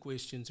 asking the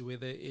questions,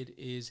 whether it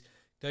is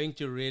going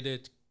to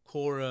Reddit,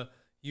 Quora,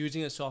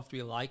 using a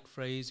software like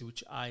Phrase,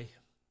 which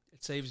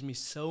it saves me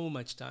so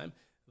much time,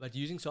 but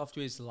using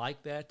softwares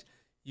like that,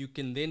 you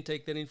can then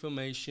take that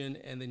information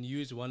and then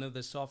use one of the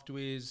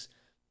softwares,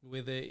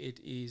 whether it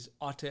is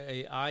Otter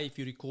AI if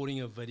you're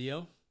recording a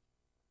video.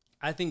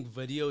 I think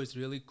video is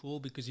really cool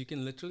because you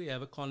can literally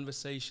have a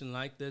conversation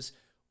like this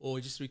or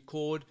just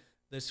record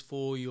this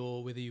for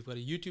whether you've got a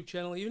YouTube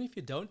channel. Even if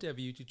you don't have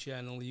a YouTube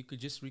channel, you could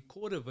just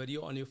record a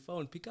video on your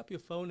phone. Pick up your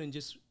phone and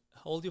just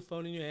hold your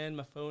phone in your hand.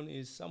 My phone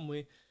is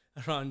somewhere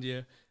around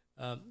here.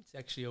 It's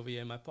actually over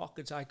here in my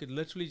pocket. So I could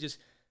literally just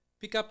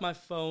pick up my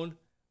phone.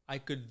 I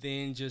could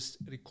then just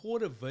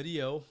record a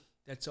video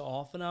that's a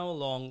half an hour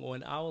long or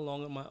an hour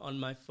long on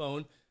my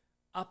phone,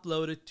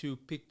 upload it to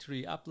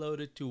Pictory, upload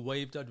it to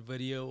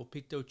wave.video or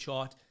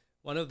PictoChart,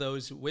 one of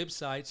those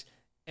websites,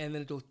 and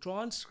then it will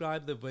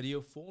transcribe the video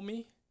for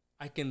me.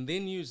 I can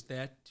then use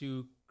that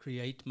to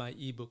create my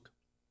ebook.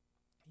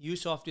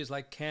 Use softwares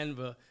like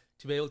Canva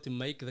to be able to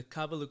make the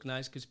cover look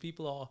nice, because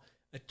people are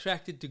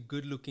attracted to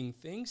good looking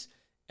things.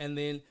 And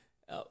then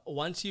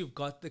once you've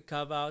got the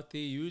cover out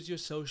there, use your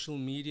social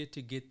media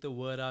to get the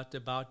word out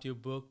about your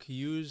book.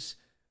 Use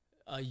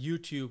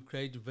YouTube,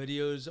 create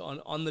videos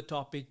on the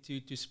topic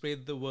to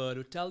spread the word,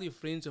 or tell your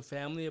friends or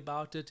family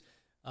about it.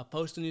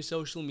 Post on your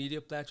social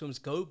media platforms.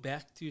 Go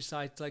back to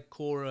sites like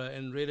Quora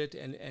and Reddit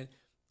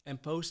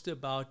and post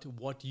about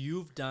what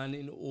you've done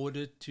in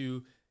order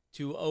to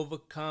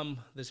overcome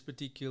this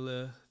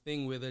particular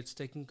thing, whether it's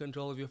taking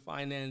control of your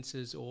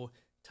finances or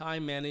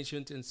time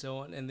management and so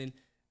on, and then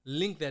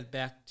link that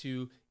back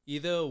to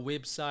either a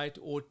website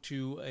or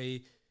to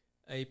a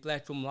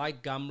platform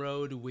like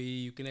Gumroad, where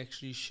you can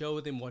actually show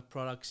them what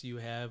products you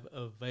have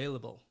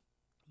available.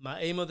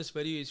 My aim of this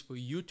video is for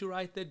you to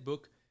write that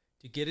book,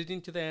 to get it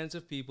into the hands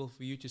of people,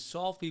 for you to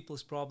solve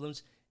people's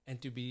problems,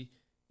 and to be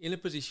in a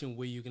position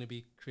where you're going to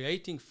be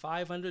creating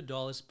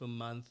 $500 per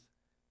month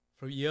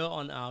from year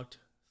on out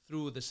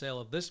through the sale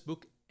of this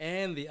book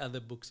and the other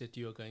books that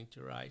you're going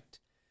to write.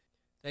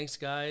 Thanks,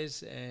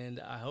 guys, and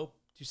I hope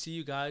to see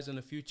you guys on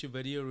a future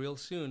video real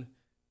soon.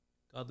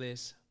 God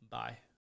bless. Bye.